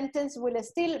 the sentence will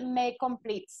still make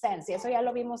complete sense. Y eso ya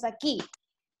lo vimos aquí.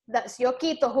 Si yo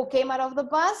quito who came out of the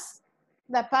bus,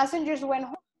 the passengers went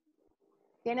home.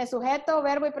 Tiene sujeto,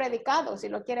 verbo y predicado, si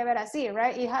lo quiere ver así,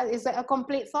 right? It's a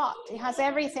complete thought. It has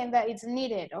everything that is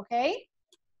needed, okay?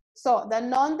 So the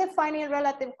non-defining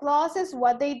relative clauses,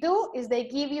 what they do is they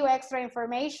give you extra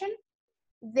information.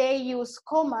 They use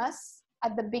commas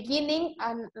at the beginning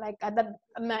and like at the,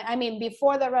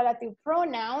 before the relative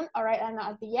pronoun, all right, and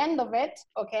at the end of it,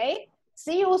 okay?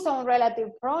 Si usa un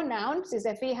relative pronoun, si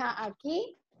se fija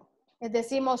aquí,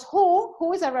 decimos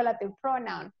who is a relative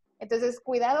pronoun. Entonces,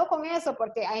 cuidado con eso,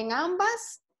 porque en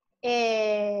ambas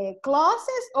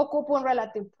clauses ocupa un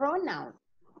relative pronoun.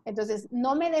 Entonces,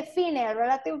 no me define el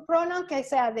relative pronoun que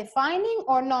sea defining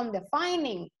o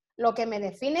non-defining. Lo que me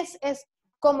define es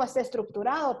cómo está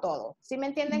estructurado todo. ¿Sí me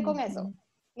entienden con eso?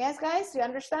 Yes, guys, you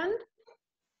understand?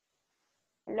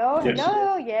 Hello,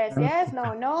 hello, yes,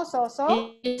 no, so.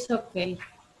 It's okay.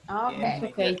 Okay. It's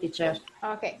okay, teacher.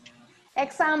 Okay.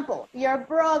 Example, your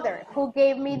brother who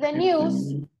gave me the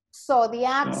news saw the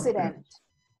accident.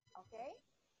 Okay.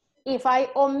 If I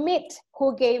omit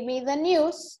who gave me the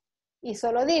news, y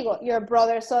solo digo, your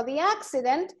brother saw the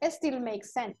accident, it still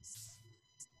makes sense.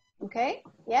 Okay,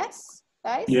 yes,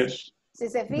 guys? Yes. Si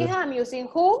se fija, I'm using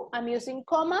who, I'm using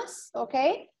commas,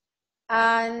 okay?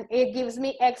 And it gives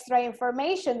me extra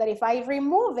information that if I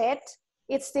remove it,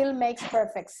 it still makes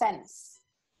perfect sense.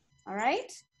 All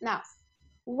right? Now,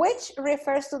 which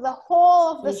refers to the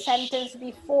whole of the sentence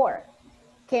before,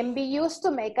 can be used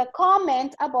to make a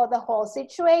comment about the whole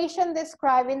situation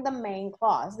describing the main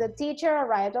clause. The teacher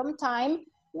arrived on time,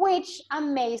 which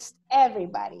amazed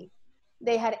everybody.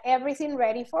 They had everything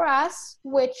ready for us,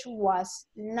 which was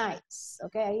nice.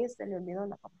 Okay, ahí se le olvidó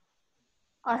la coma.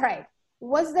 All right.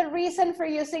 What's the reason for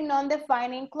using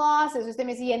non-defining clauses? Usted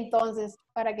me dice, entonces,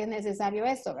 ¿para qué es necesario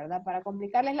eso, verdad? ¿Para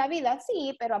complicarles la vida?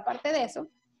 Sí, pero aparte de eso,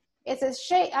 it says,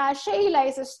 Sheila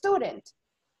is a student.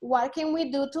 What can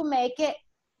we do to make it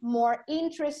more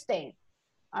interesting?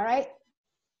 All right.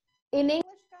 In English,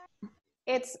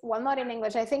 it's, well, not in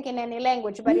English, I think in any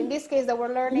language, but in this case that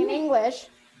we're learning English,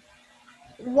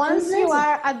 once you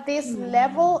are at this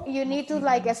level, you need to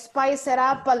like spice it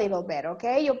up a little bit,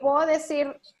 okay? Yo puedo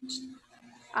decir,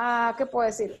 ¿qué puedo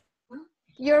decir?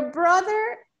 Your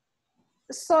brother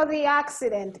saw the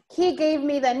accident. He gave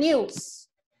me the news.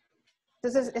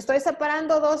 Entonces, estoy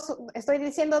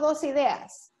diciendo dos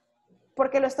ideas,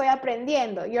 porque lo estoy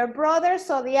aprendiendo. Your brother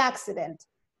saw the accident.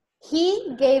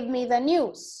 He gave me the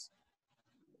news.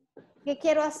 ¿Qué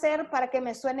quiero hacer para que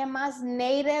me suene más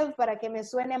native, para que me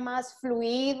suene más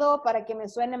fluido, para que me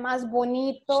suene más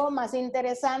bonito, más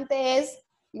interesante? Es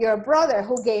your brother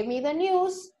who gave me the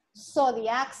news saw the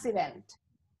accident.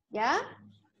 ¿Ya?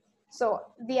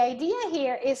 So, the idea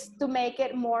here is to make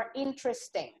it more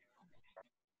interesting.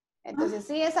 Entonces,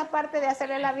 sí, esa parte de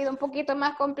hacerle la vida un poquito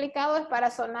más complicado es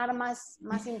para sonar más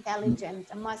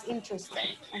intelligent, más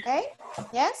interesting. ¿Ok?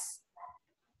 Yes?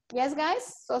 Yes,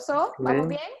 guys? So, ¿vamos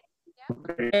bien?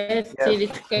 Yes,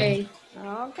 it's okay.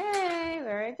 Okay,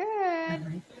 very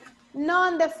good.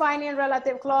 Non-defining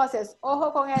relative clauses.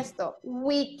 Ojo con esto.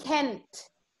 We can't.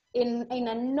 In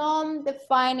a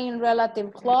non-defining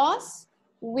relative clause,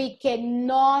 we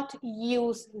cannot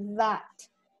use that.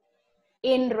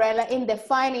 In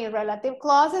defining relative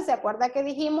clauses, ¿se acuerda que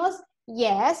dijimos?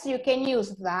 Yes, you can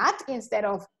use that instead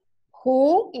of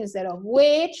who, instead of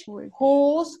which,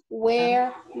 whose,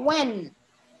 where, when.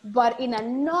 But in a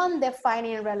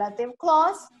non-defining relative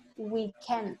clause, we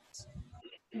can't.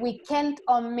 We can't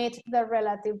omit the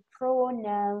relative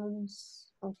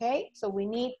pronouns, okay? So we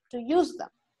need to use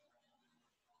them.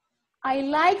 I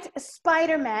liked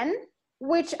Spider-Man,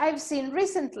 which I've seen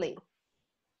recently.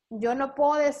 Yo no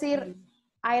puedo decir,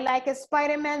 I like a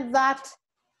Spider-Man that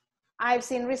I've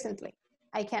seen recently.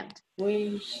 I can't.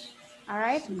 All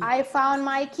right? I found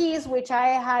my keys, which I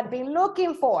had been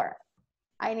looking for.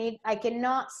 I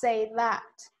cannot say that.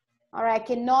 Or I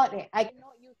cannot use it.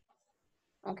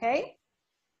 Okay?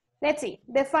 Let's see.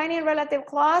 Defining relative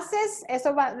clauses.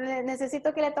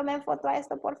 Necesito que le tomen foto a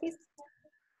esto, por favor.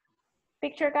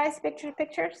 picture, guys?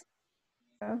 Pictures?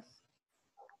 Yes.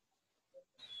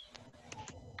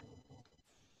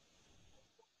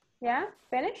 Yeah,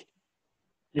 finished?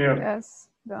 Yeah. Yes,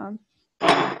 done.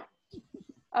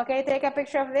 Okay, take a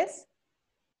picture of this.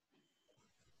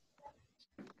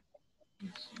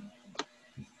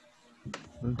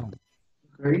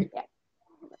 Okay. Yeah.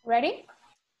 Ready?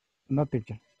 No,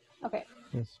 teacher. Okay.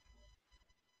 Yes.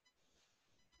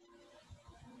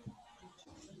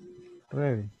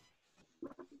 Ready.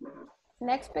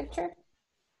 Next picture.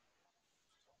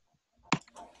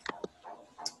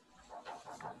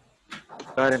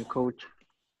 Got him, coach.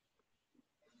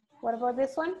 What about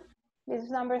this one? This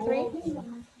is number 3.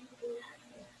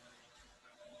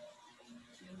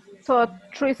 So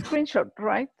 3 screenshot,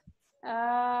 right?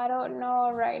 I don't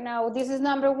know right now. This is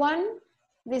number 1.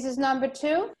 This is number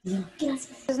 2.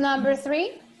 This is number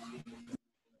 3.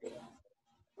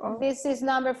 Oh. This is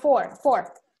number 4.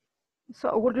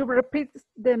 So would you repeat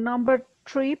the number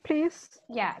 3, please?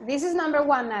 Yeah, this is number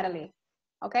 1, Natalie.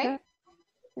 Okay. Yeah.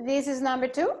 This is number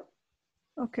 2.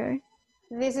 Okay.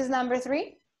 This is number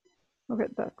 3. Okay,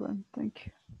 that one. Thank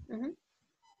you.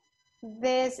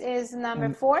 This is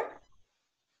number 4.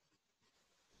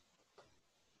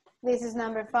 This is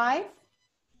number 5.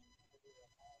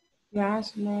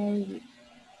 Classmate,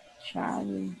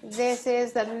 Charlie. This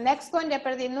is the next one. Ya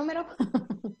perdí el número.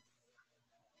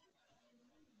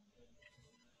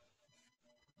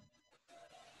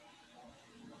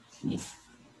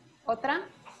 Otra.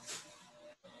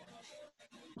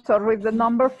 So with the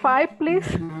number 5,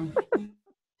 please.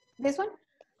 This one.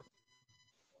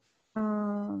 I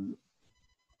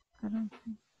don't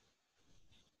think.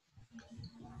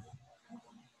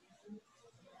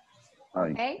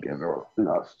 I get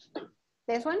lost.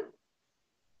 This one.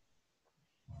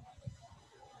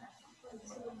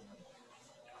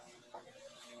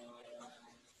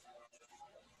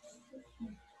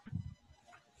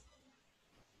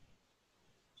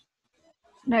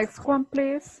 Next one,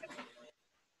 please.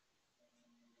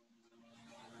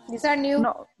 These are new.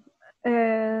 No,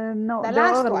 no. The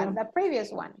last other one, the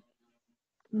previous one.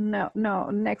 No,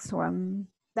 next one.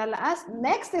 The last,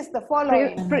 next is the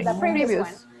following, the previous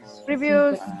one.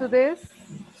 Previous to this.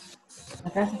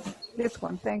 This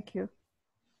one, thank you.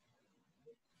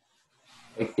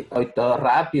 Hoy todo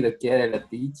rápido quiere la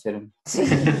teacher.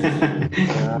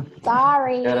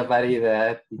 Sorry. Qué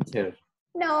barbaridad, teacher.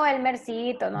 No, el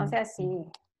mercito, no sea así.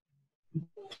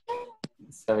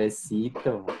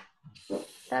 Suavecito.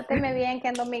 Tráteme bien que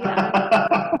ando migrando.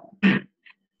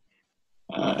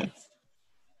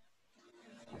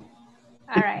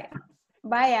 All right.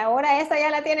 Vaya, ahora esta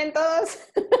ya la tienen todos.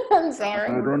 I'm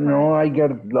sorry. I don't know, I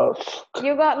get lost.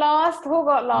 You got lost? Who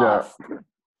got lost? Yeah.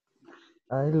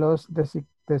 I lost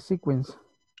the sequence.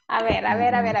 A ver.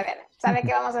 ¿Sabe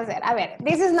qué vamos a hacer? A ver,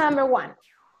 this is number 1.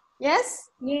 Yes?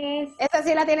 Yes. ¿Esta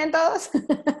sí la tienen todos?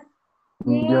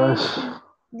 Yes.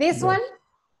 This one?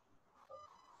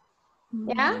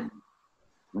 Yeah?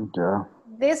 Yeah.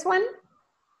 This one?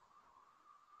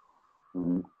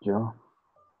 Yeah.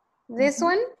 This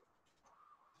one?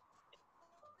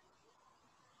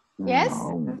 Yes?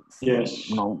 No.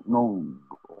 Yes.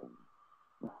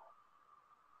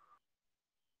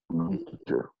 No,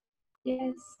 teacher.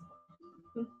 Yes.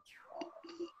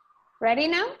 Ready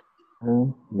now?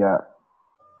 Yeah.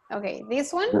 Okay,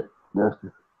 this one? Yes.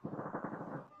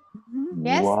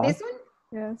 Yes, What? this one?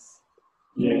 Yes.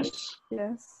 Yes.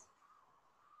 Yes.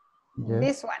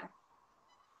 This one?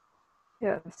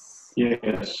 Yes.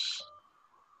 Yes.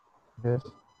 Yes.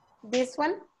 This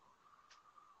one?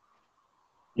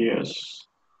 Yes.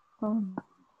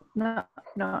 No,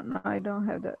 I don't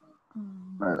have that.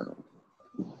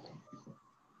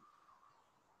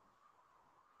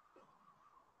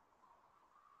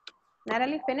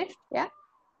 Natalie, finished? Yeah?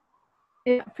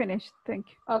 Yeah, finished. Thank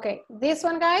you. Okay, this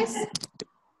one, guys?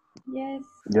 Yes.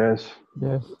 Yes.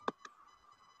 Yes.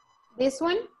 This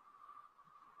one?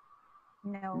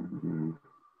 No.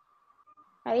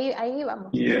 Ahí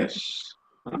vamos. Yes.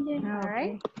 All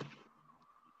right.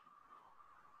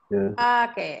 Yes.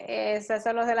 Okay, esa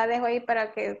solo se la dejo ahí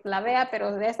para que la vea,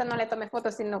 pero de esta no le tome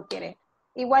fotos si no quiere.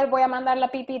 Igual voy a mandar la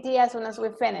PPT as soon as we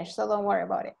finish, so don't worry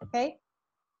about it, okay?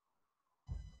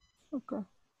 Okay.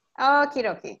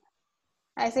 Okidoki.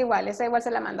 Esa igual se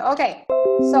la mando. Okay,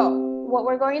 so what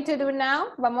we're going to do now,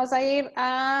 vamos a ir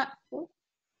a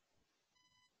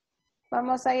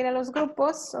los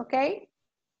grupos, okay?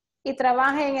 Y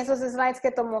trabajen esos slides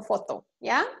que tomó foto,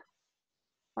 ¿ya?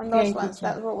 On those ones,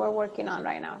 that's what we're working on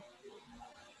right now.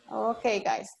 Okay,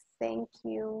 guys, thank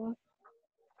you.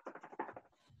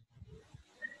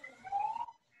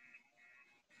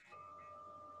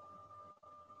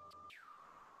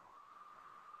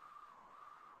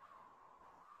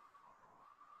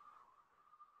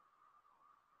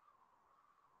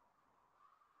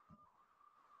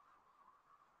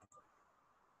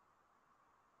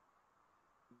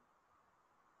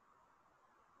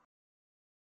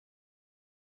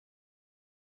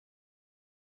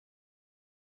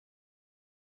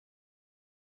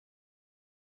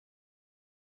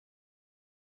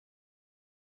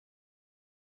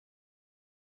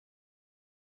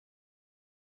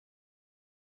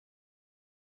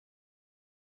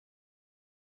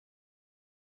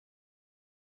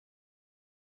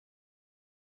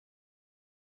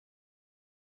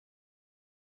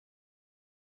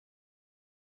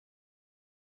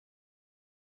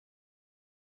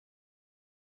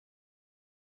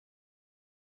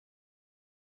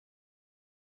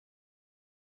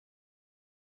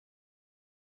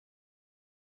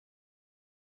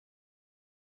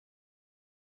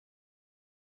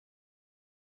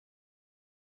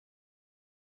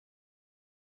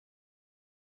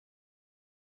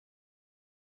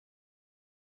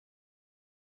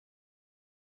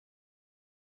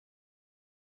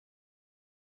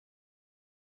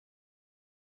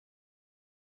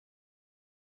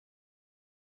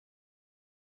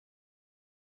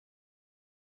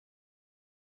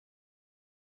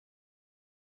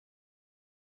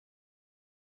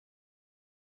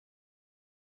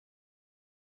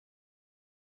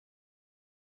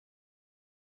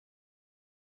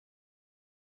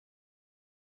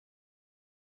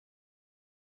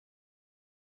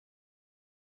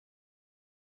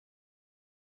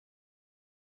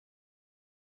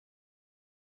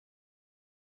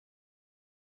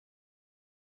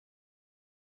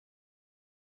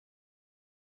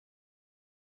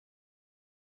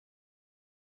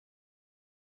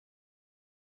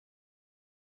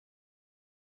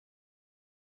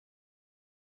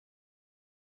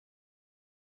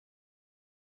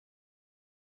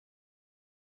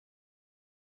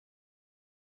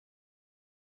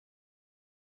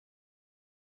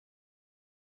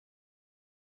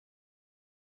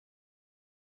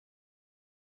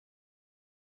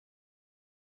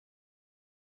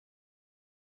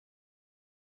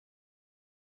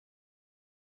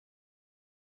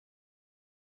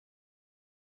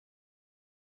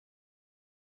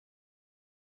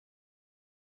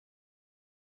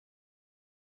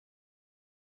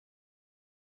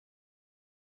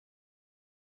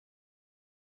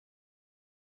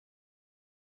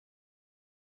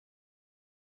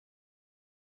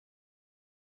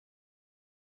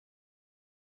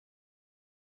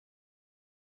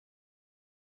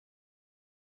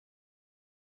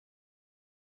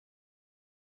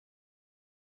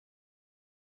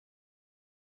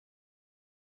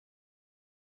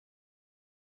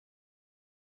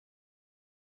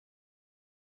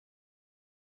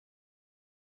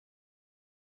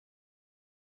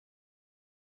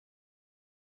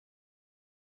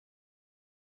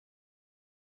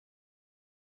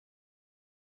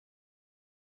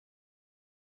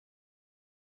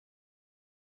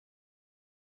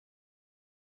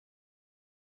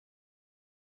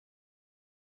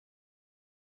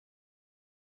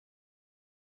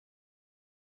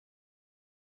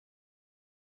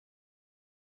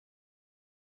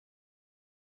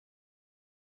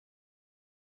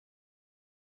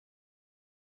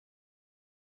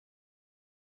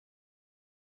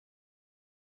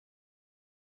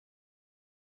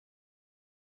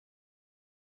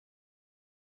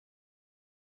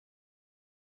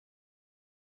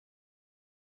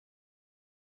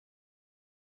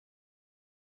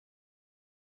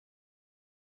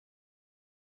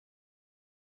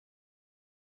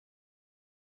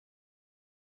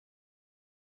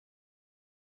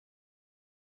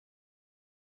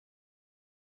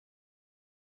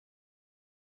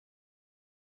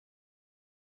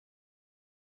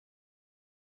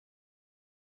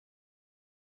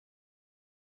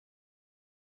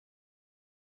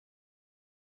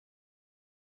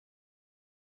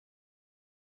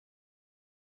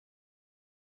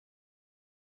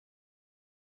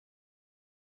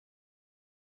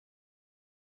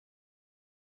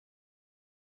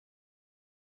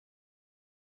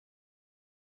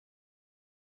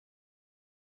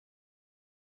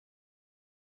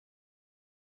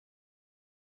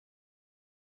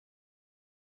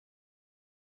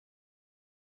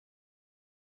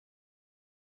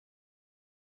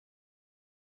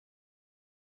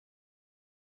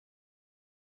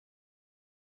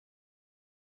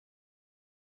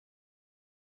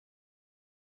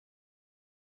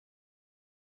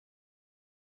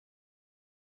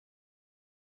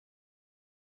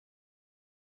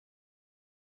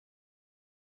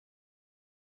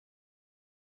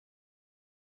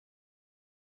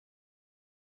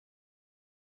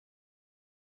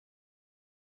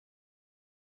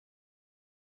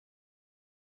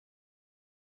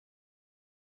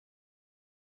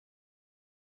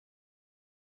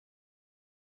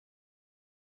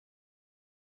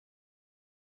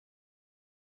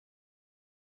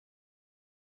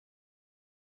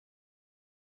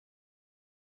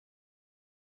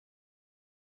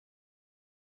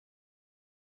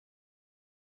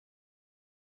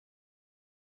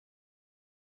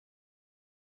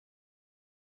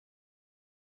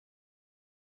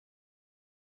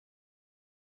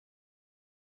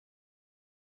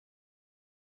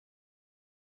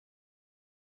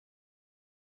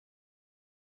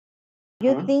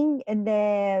 You think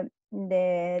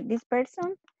this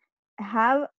person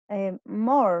have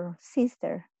more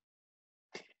sister?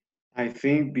 I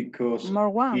think because more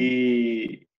one.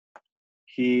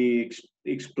 he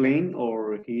explained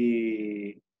or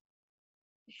he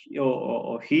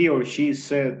or she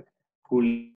said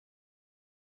who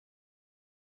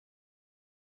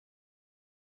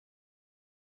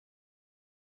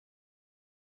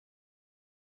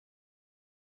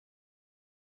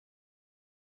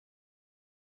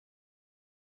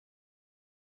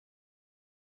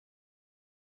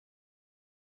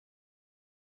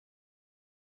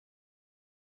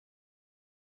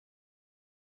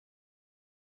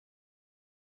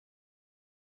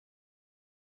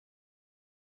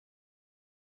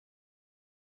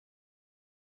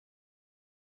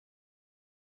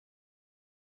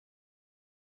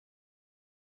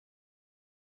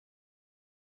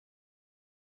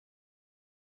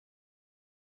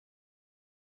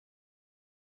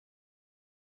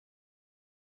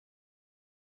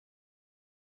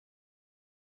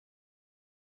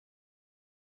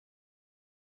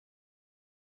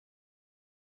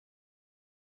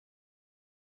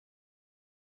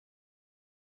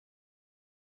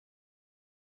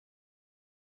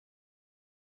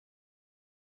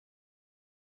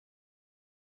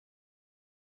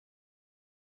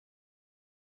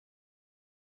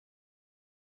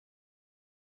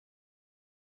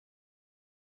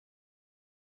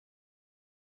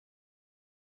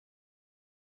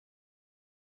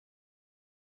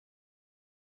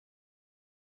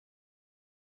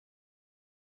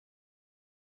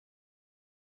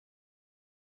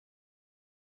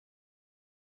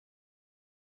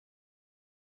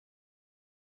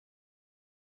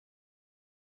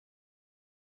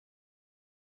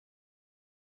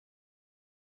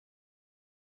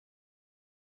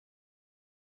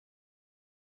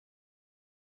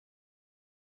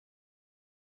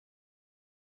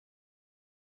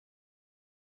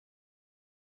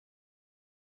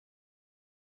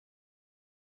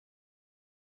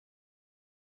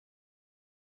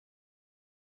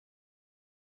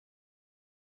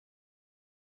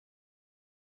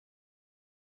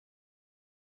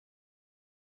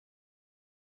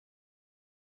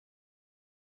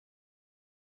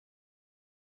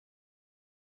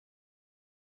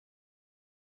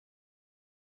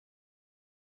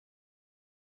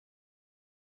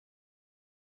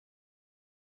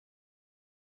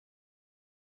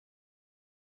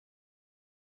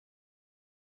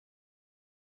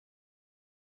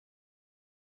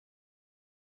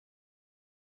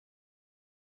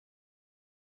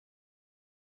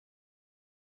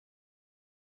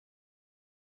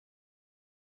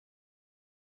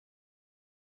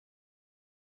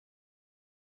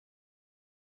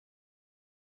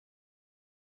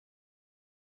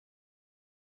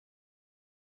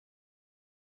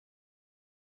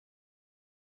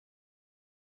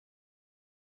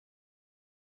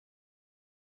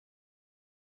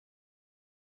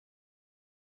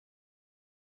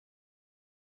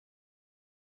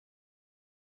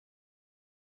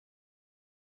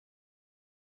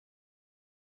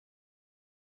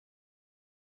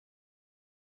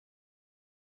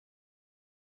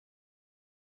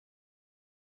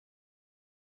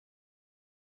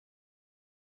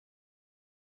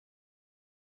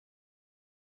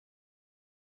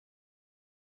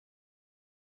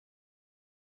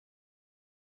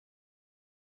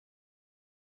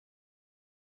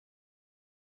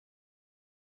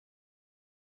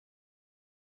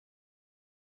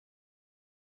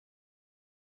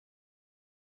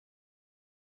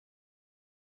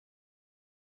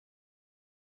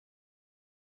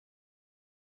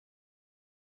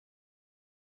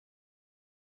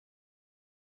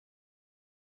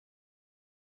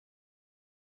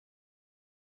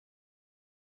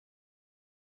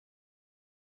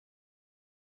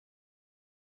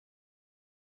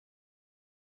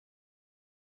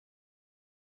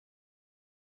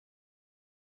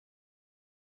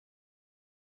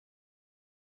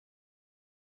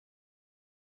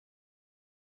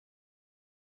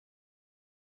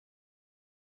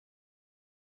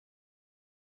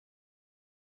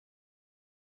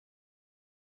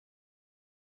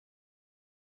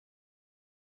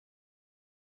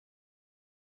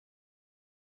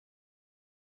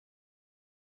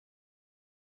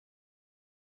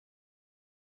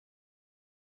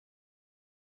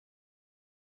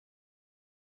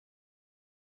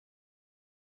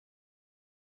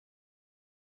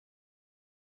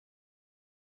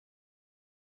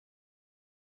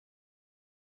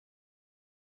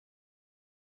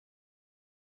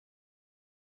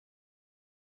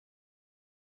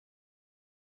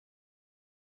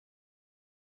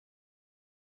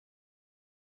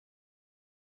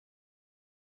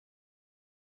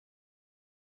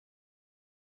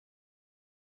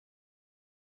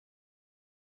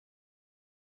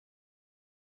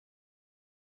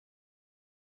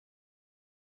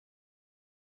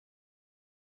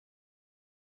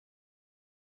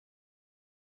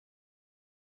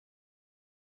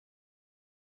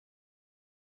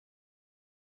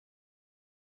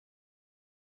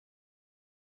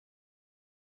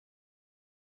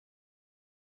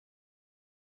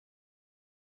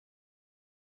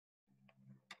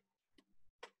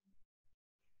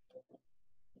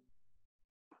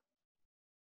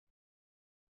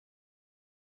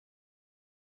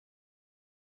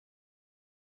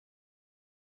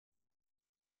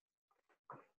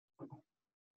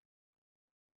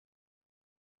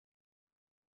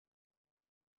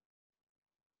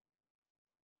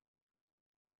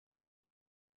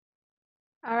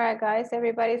All right, guys,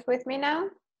 everybody's with me now?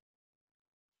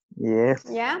 Yes.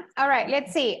 Yeah? All right,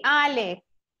 let's see. Ale,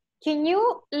 can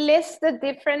you list the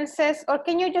differences, or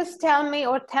can you just tell me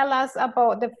or tell us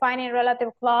about defining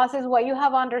relative clauses, what you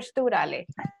have understood, Ale?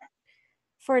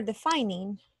 For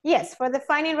defining? Yes, for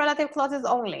defining relative clauses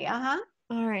only. All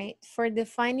right. For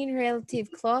defining relative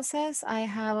clauses, I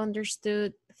have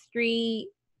understood 3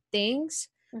 things.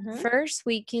 First,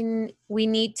 we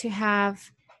need to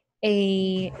have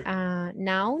a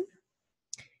noun,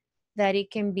 that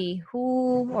it can be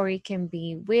who, or it can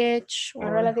be which, or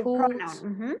a relative whose.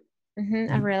 pronoun.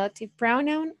 A relative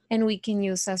pronoun, and we can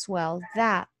use as well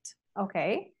that.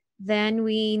 Okay. Then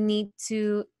we need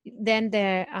to, then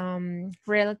the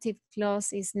relative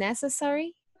clause is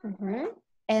necessary.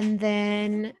 And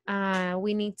then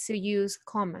we need to use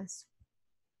commas.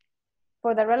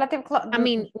 For the relative clause? I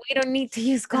mean, we don't need to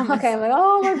use commas. Okay, I'm like,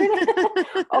 oh my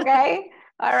goodness. Okay,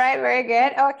 all right, very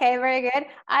good. Okay, very good.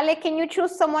 Ale, can you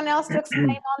choose someone else to explain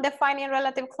on defining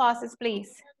relative clauses,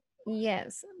 please?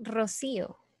 Yes,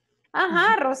 Rocío.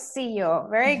 Rocío,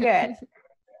 very good.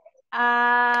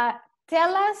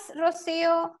 Tell us,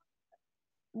 Rocío,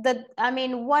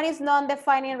 what is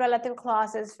non-defining relative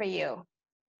clauses for you?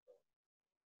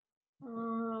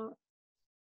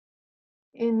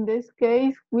 In this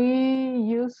case, we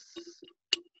use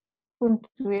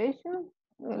punctuation,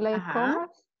 like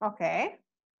commas. Okay.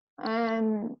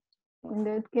 And in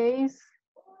that case,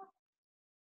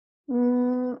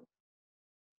 the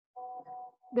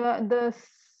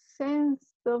sense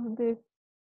of the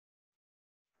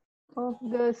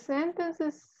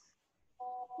sentences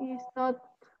is not,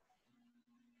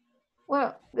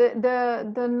 well,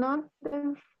 the not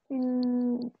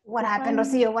in what happened,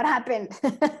 Rocío? What happened?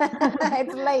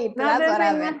 It's late. That's what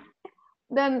happened.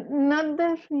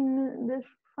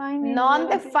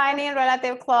 Non-defining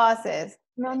relative clauses.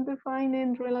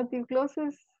 Non-defining relative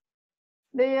clauses,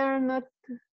 they are not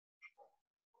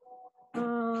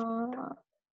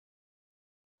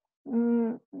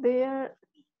they are,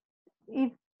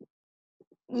 if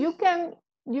you can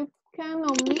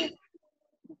omit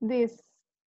this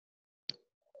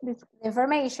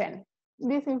information.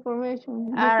 This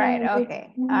information. All right,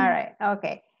 okay. All right,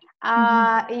 okay.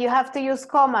 You have to use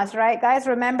commas, right, guys?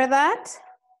 Remember that?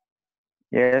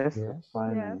 Yes.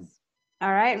 All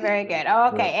right, very good.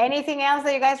 Okay, anything else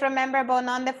that you guys remember about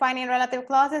non-defining relative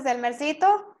clauses?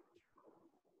 Elmercito?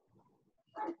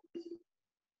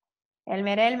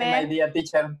 Elmer. My dear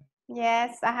teacher.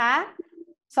 Yes,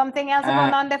 Something else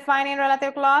about non-defining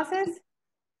relative clauses?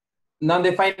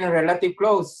 Non-defining relative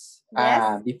clause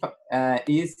Yes.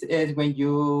 Is when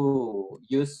you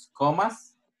use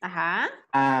commas.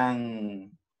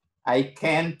 And I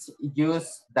can't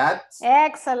use that.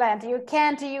 Excellent. You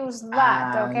can't use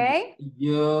that, okay?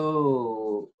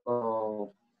 You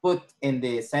put in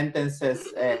the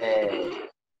sentences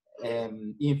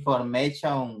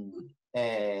information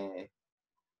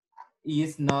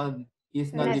is not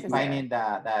defining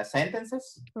the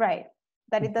sentences. Right.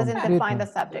 That it doesn't define the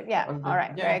subject. Yeah. All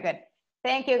right. Very good.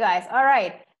 Thank you, guys. All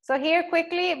right. So here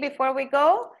quickly before we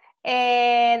go,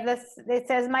 it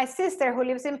says my sister who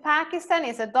lives in Pakistan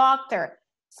is a doctor.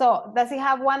 So does he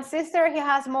have one sister? Or he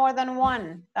has more than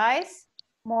one, guys?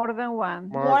 More than one.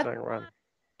 More than one.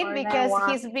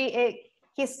 Because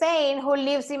he's saying who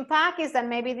lives in Pakistan.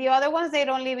 Maybe the other ones they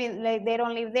don't live in, they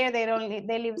don't live there.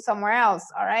 They live somewhere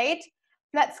else. All right.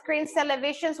 Flat screen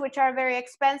televisions, which are very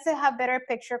expensive, have better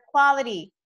picture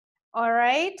quality. All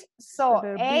right. So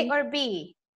A or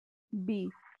B? B.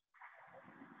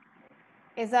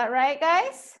 Is that right,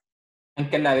 guys?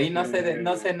 Aunque la vi no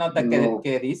se nota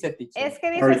que dice, teacher. Es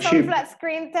que dice some flat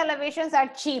screen televisions are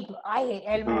cheap. Ay,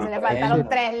 se le faltaron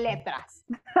 3 letras.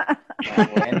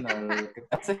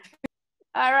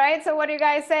 All right, so what do you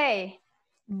guys say?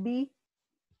 B.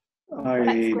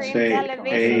 I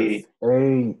say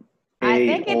A. I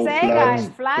think it's A, guys.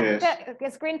 Flat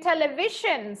screen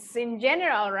televisions in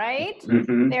general, right?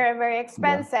 They're very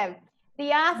expensive.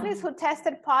 The athletes who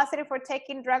tested positive for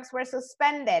taking drugs were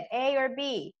suspended. A or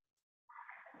B?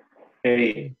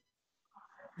 A.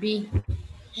 B. B.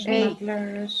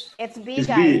 It's B,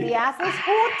 guys. The athletes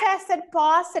who tested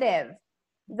positive.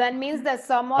 That means that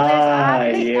some other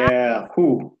athletes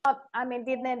who? I mean,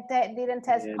 didn't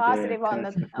test positive on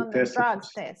the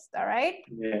drugs test, all right?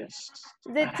 Yes.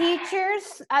 The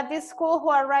teachers at this school who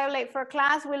arrive late for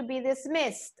class will be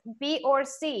dismissed. B or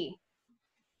C?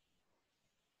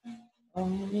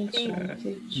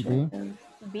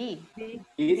 B.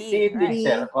 Easy,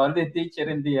 teacher. All the teacher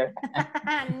in there.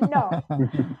 No.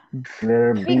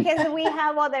 Because we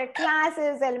have other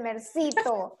classes,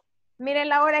 Elmercito. Miren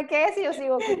la hora que es y yo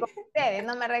sigo aquí con ustedes,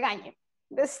 no me regañen.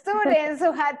 The students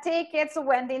who had tickets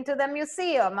went into the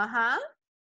museum.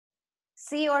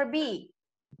 C or B?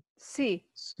 C.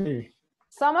 C.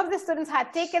 Some of the students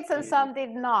had tickets and some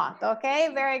did not. Okay,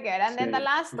 very good. And then the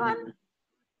last one?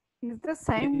 It's the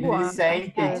same It's one. the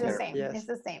same Yeah, it's the teacher. same. Yes. It's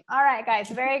the same. All right, guys,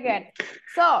 very good.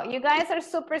 So, you guys are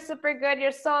super, super good.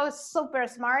 You're so super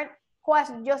smart.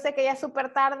 Yo sé que ya es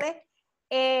súper tarde.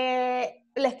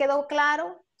 ¿Les quedó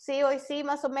claro? Sí, hoy sí,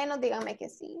 más o menos. Díganme que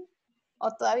sí. ¿O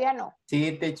todavía no?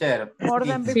 Sí, teacher. More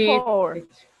than Sí. before.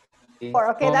 Sí.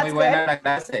 Okay, Fue that's muy buena good. la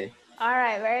clase. All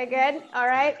right, very good. All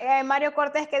right. Mario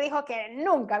Cortés que dijo que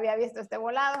nunca había visto este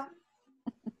volado.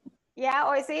 ¿Ya?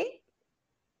 ¿Hoy sí?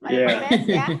 Mario Yeah. Cortés,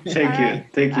 ¿ya? Thank All you.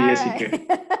 right. Thank you, All Jessica. right.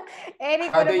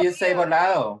 Eric, How what do you about say you?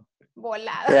 volado?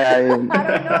 Volado. Yeah, I don't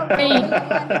know.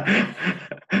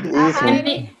 Ajá, easy.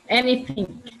 Eric.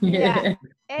 Anything. Ya.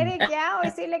 Eric, ¿ya?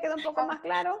 ¿Hoy sí le quedó un poco más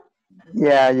claro?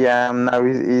 Yeah, now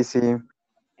it's easy.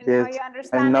 Now Yes, you I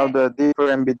understand know it? the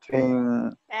difference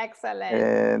between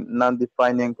Excellent.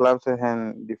 non-defining clauses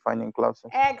and defining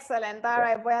clauses. Excellent. All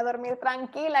right. Voy a dormir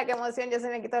tranquila. Qué emoción. Ya se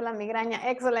me quitó la migraña.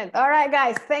 Excellent. All right,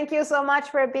 guys. Thank you so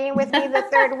much for being with me the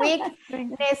third week.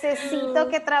 Necesito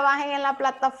que trabajen en la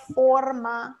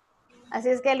plataforma. Así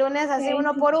es que el lunes así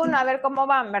uno por uno a ver cómo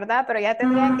van, ¿verdad? Pero ya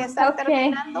tendrían que estar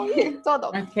terminando todo.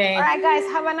 Okay. All right, guys.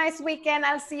 Have a nice weekend.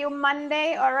 I'll see you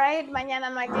Monday. All right. Mañana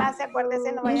no hay clase.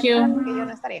 Acuérdense, no vayan a estar porque yo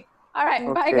no estaré. All right.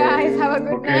 Bye, guys. Have a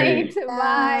good night.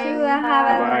 Bye.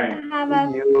 Have Bye.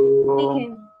 a See you.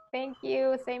 weekend. Thank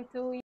you. Same to you.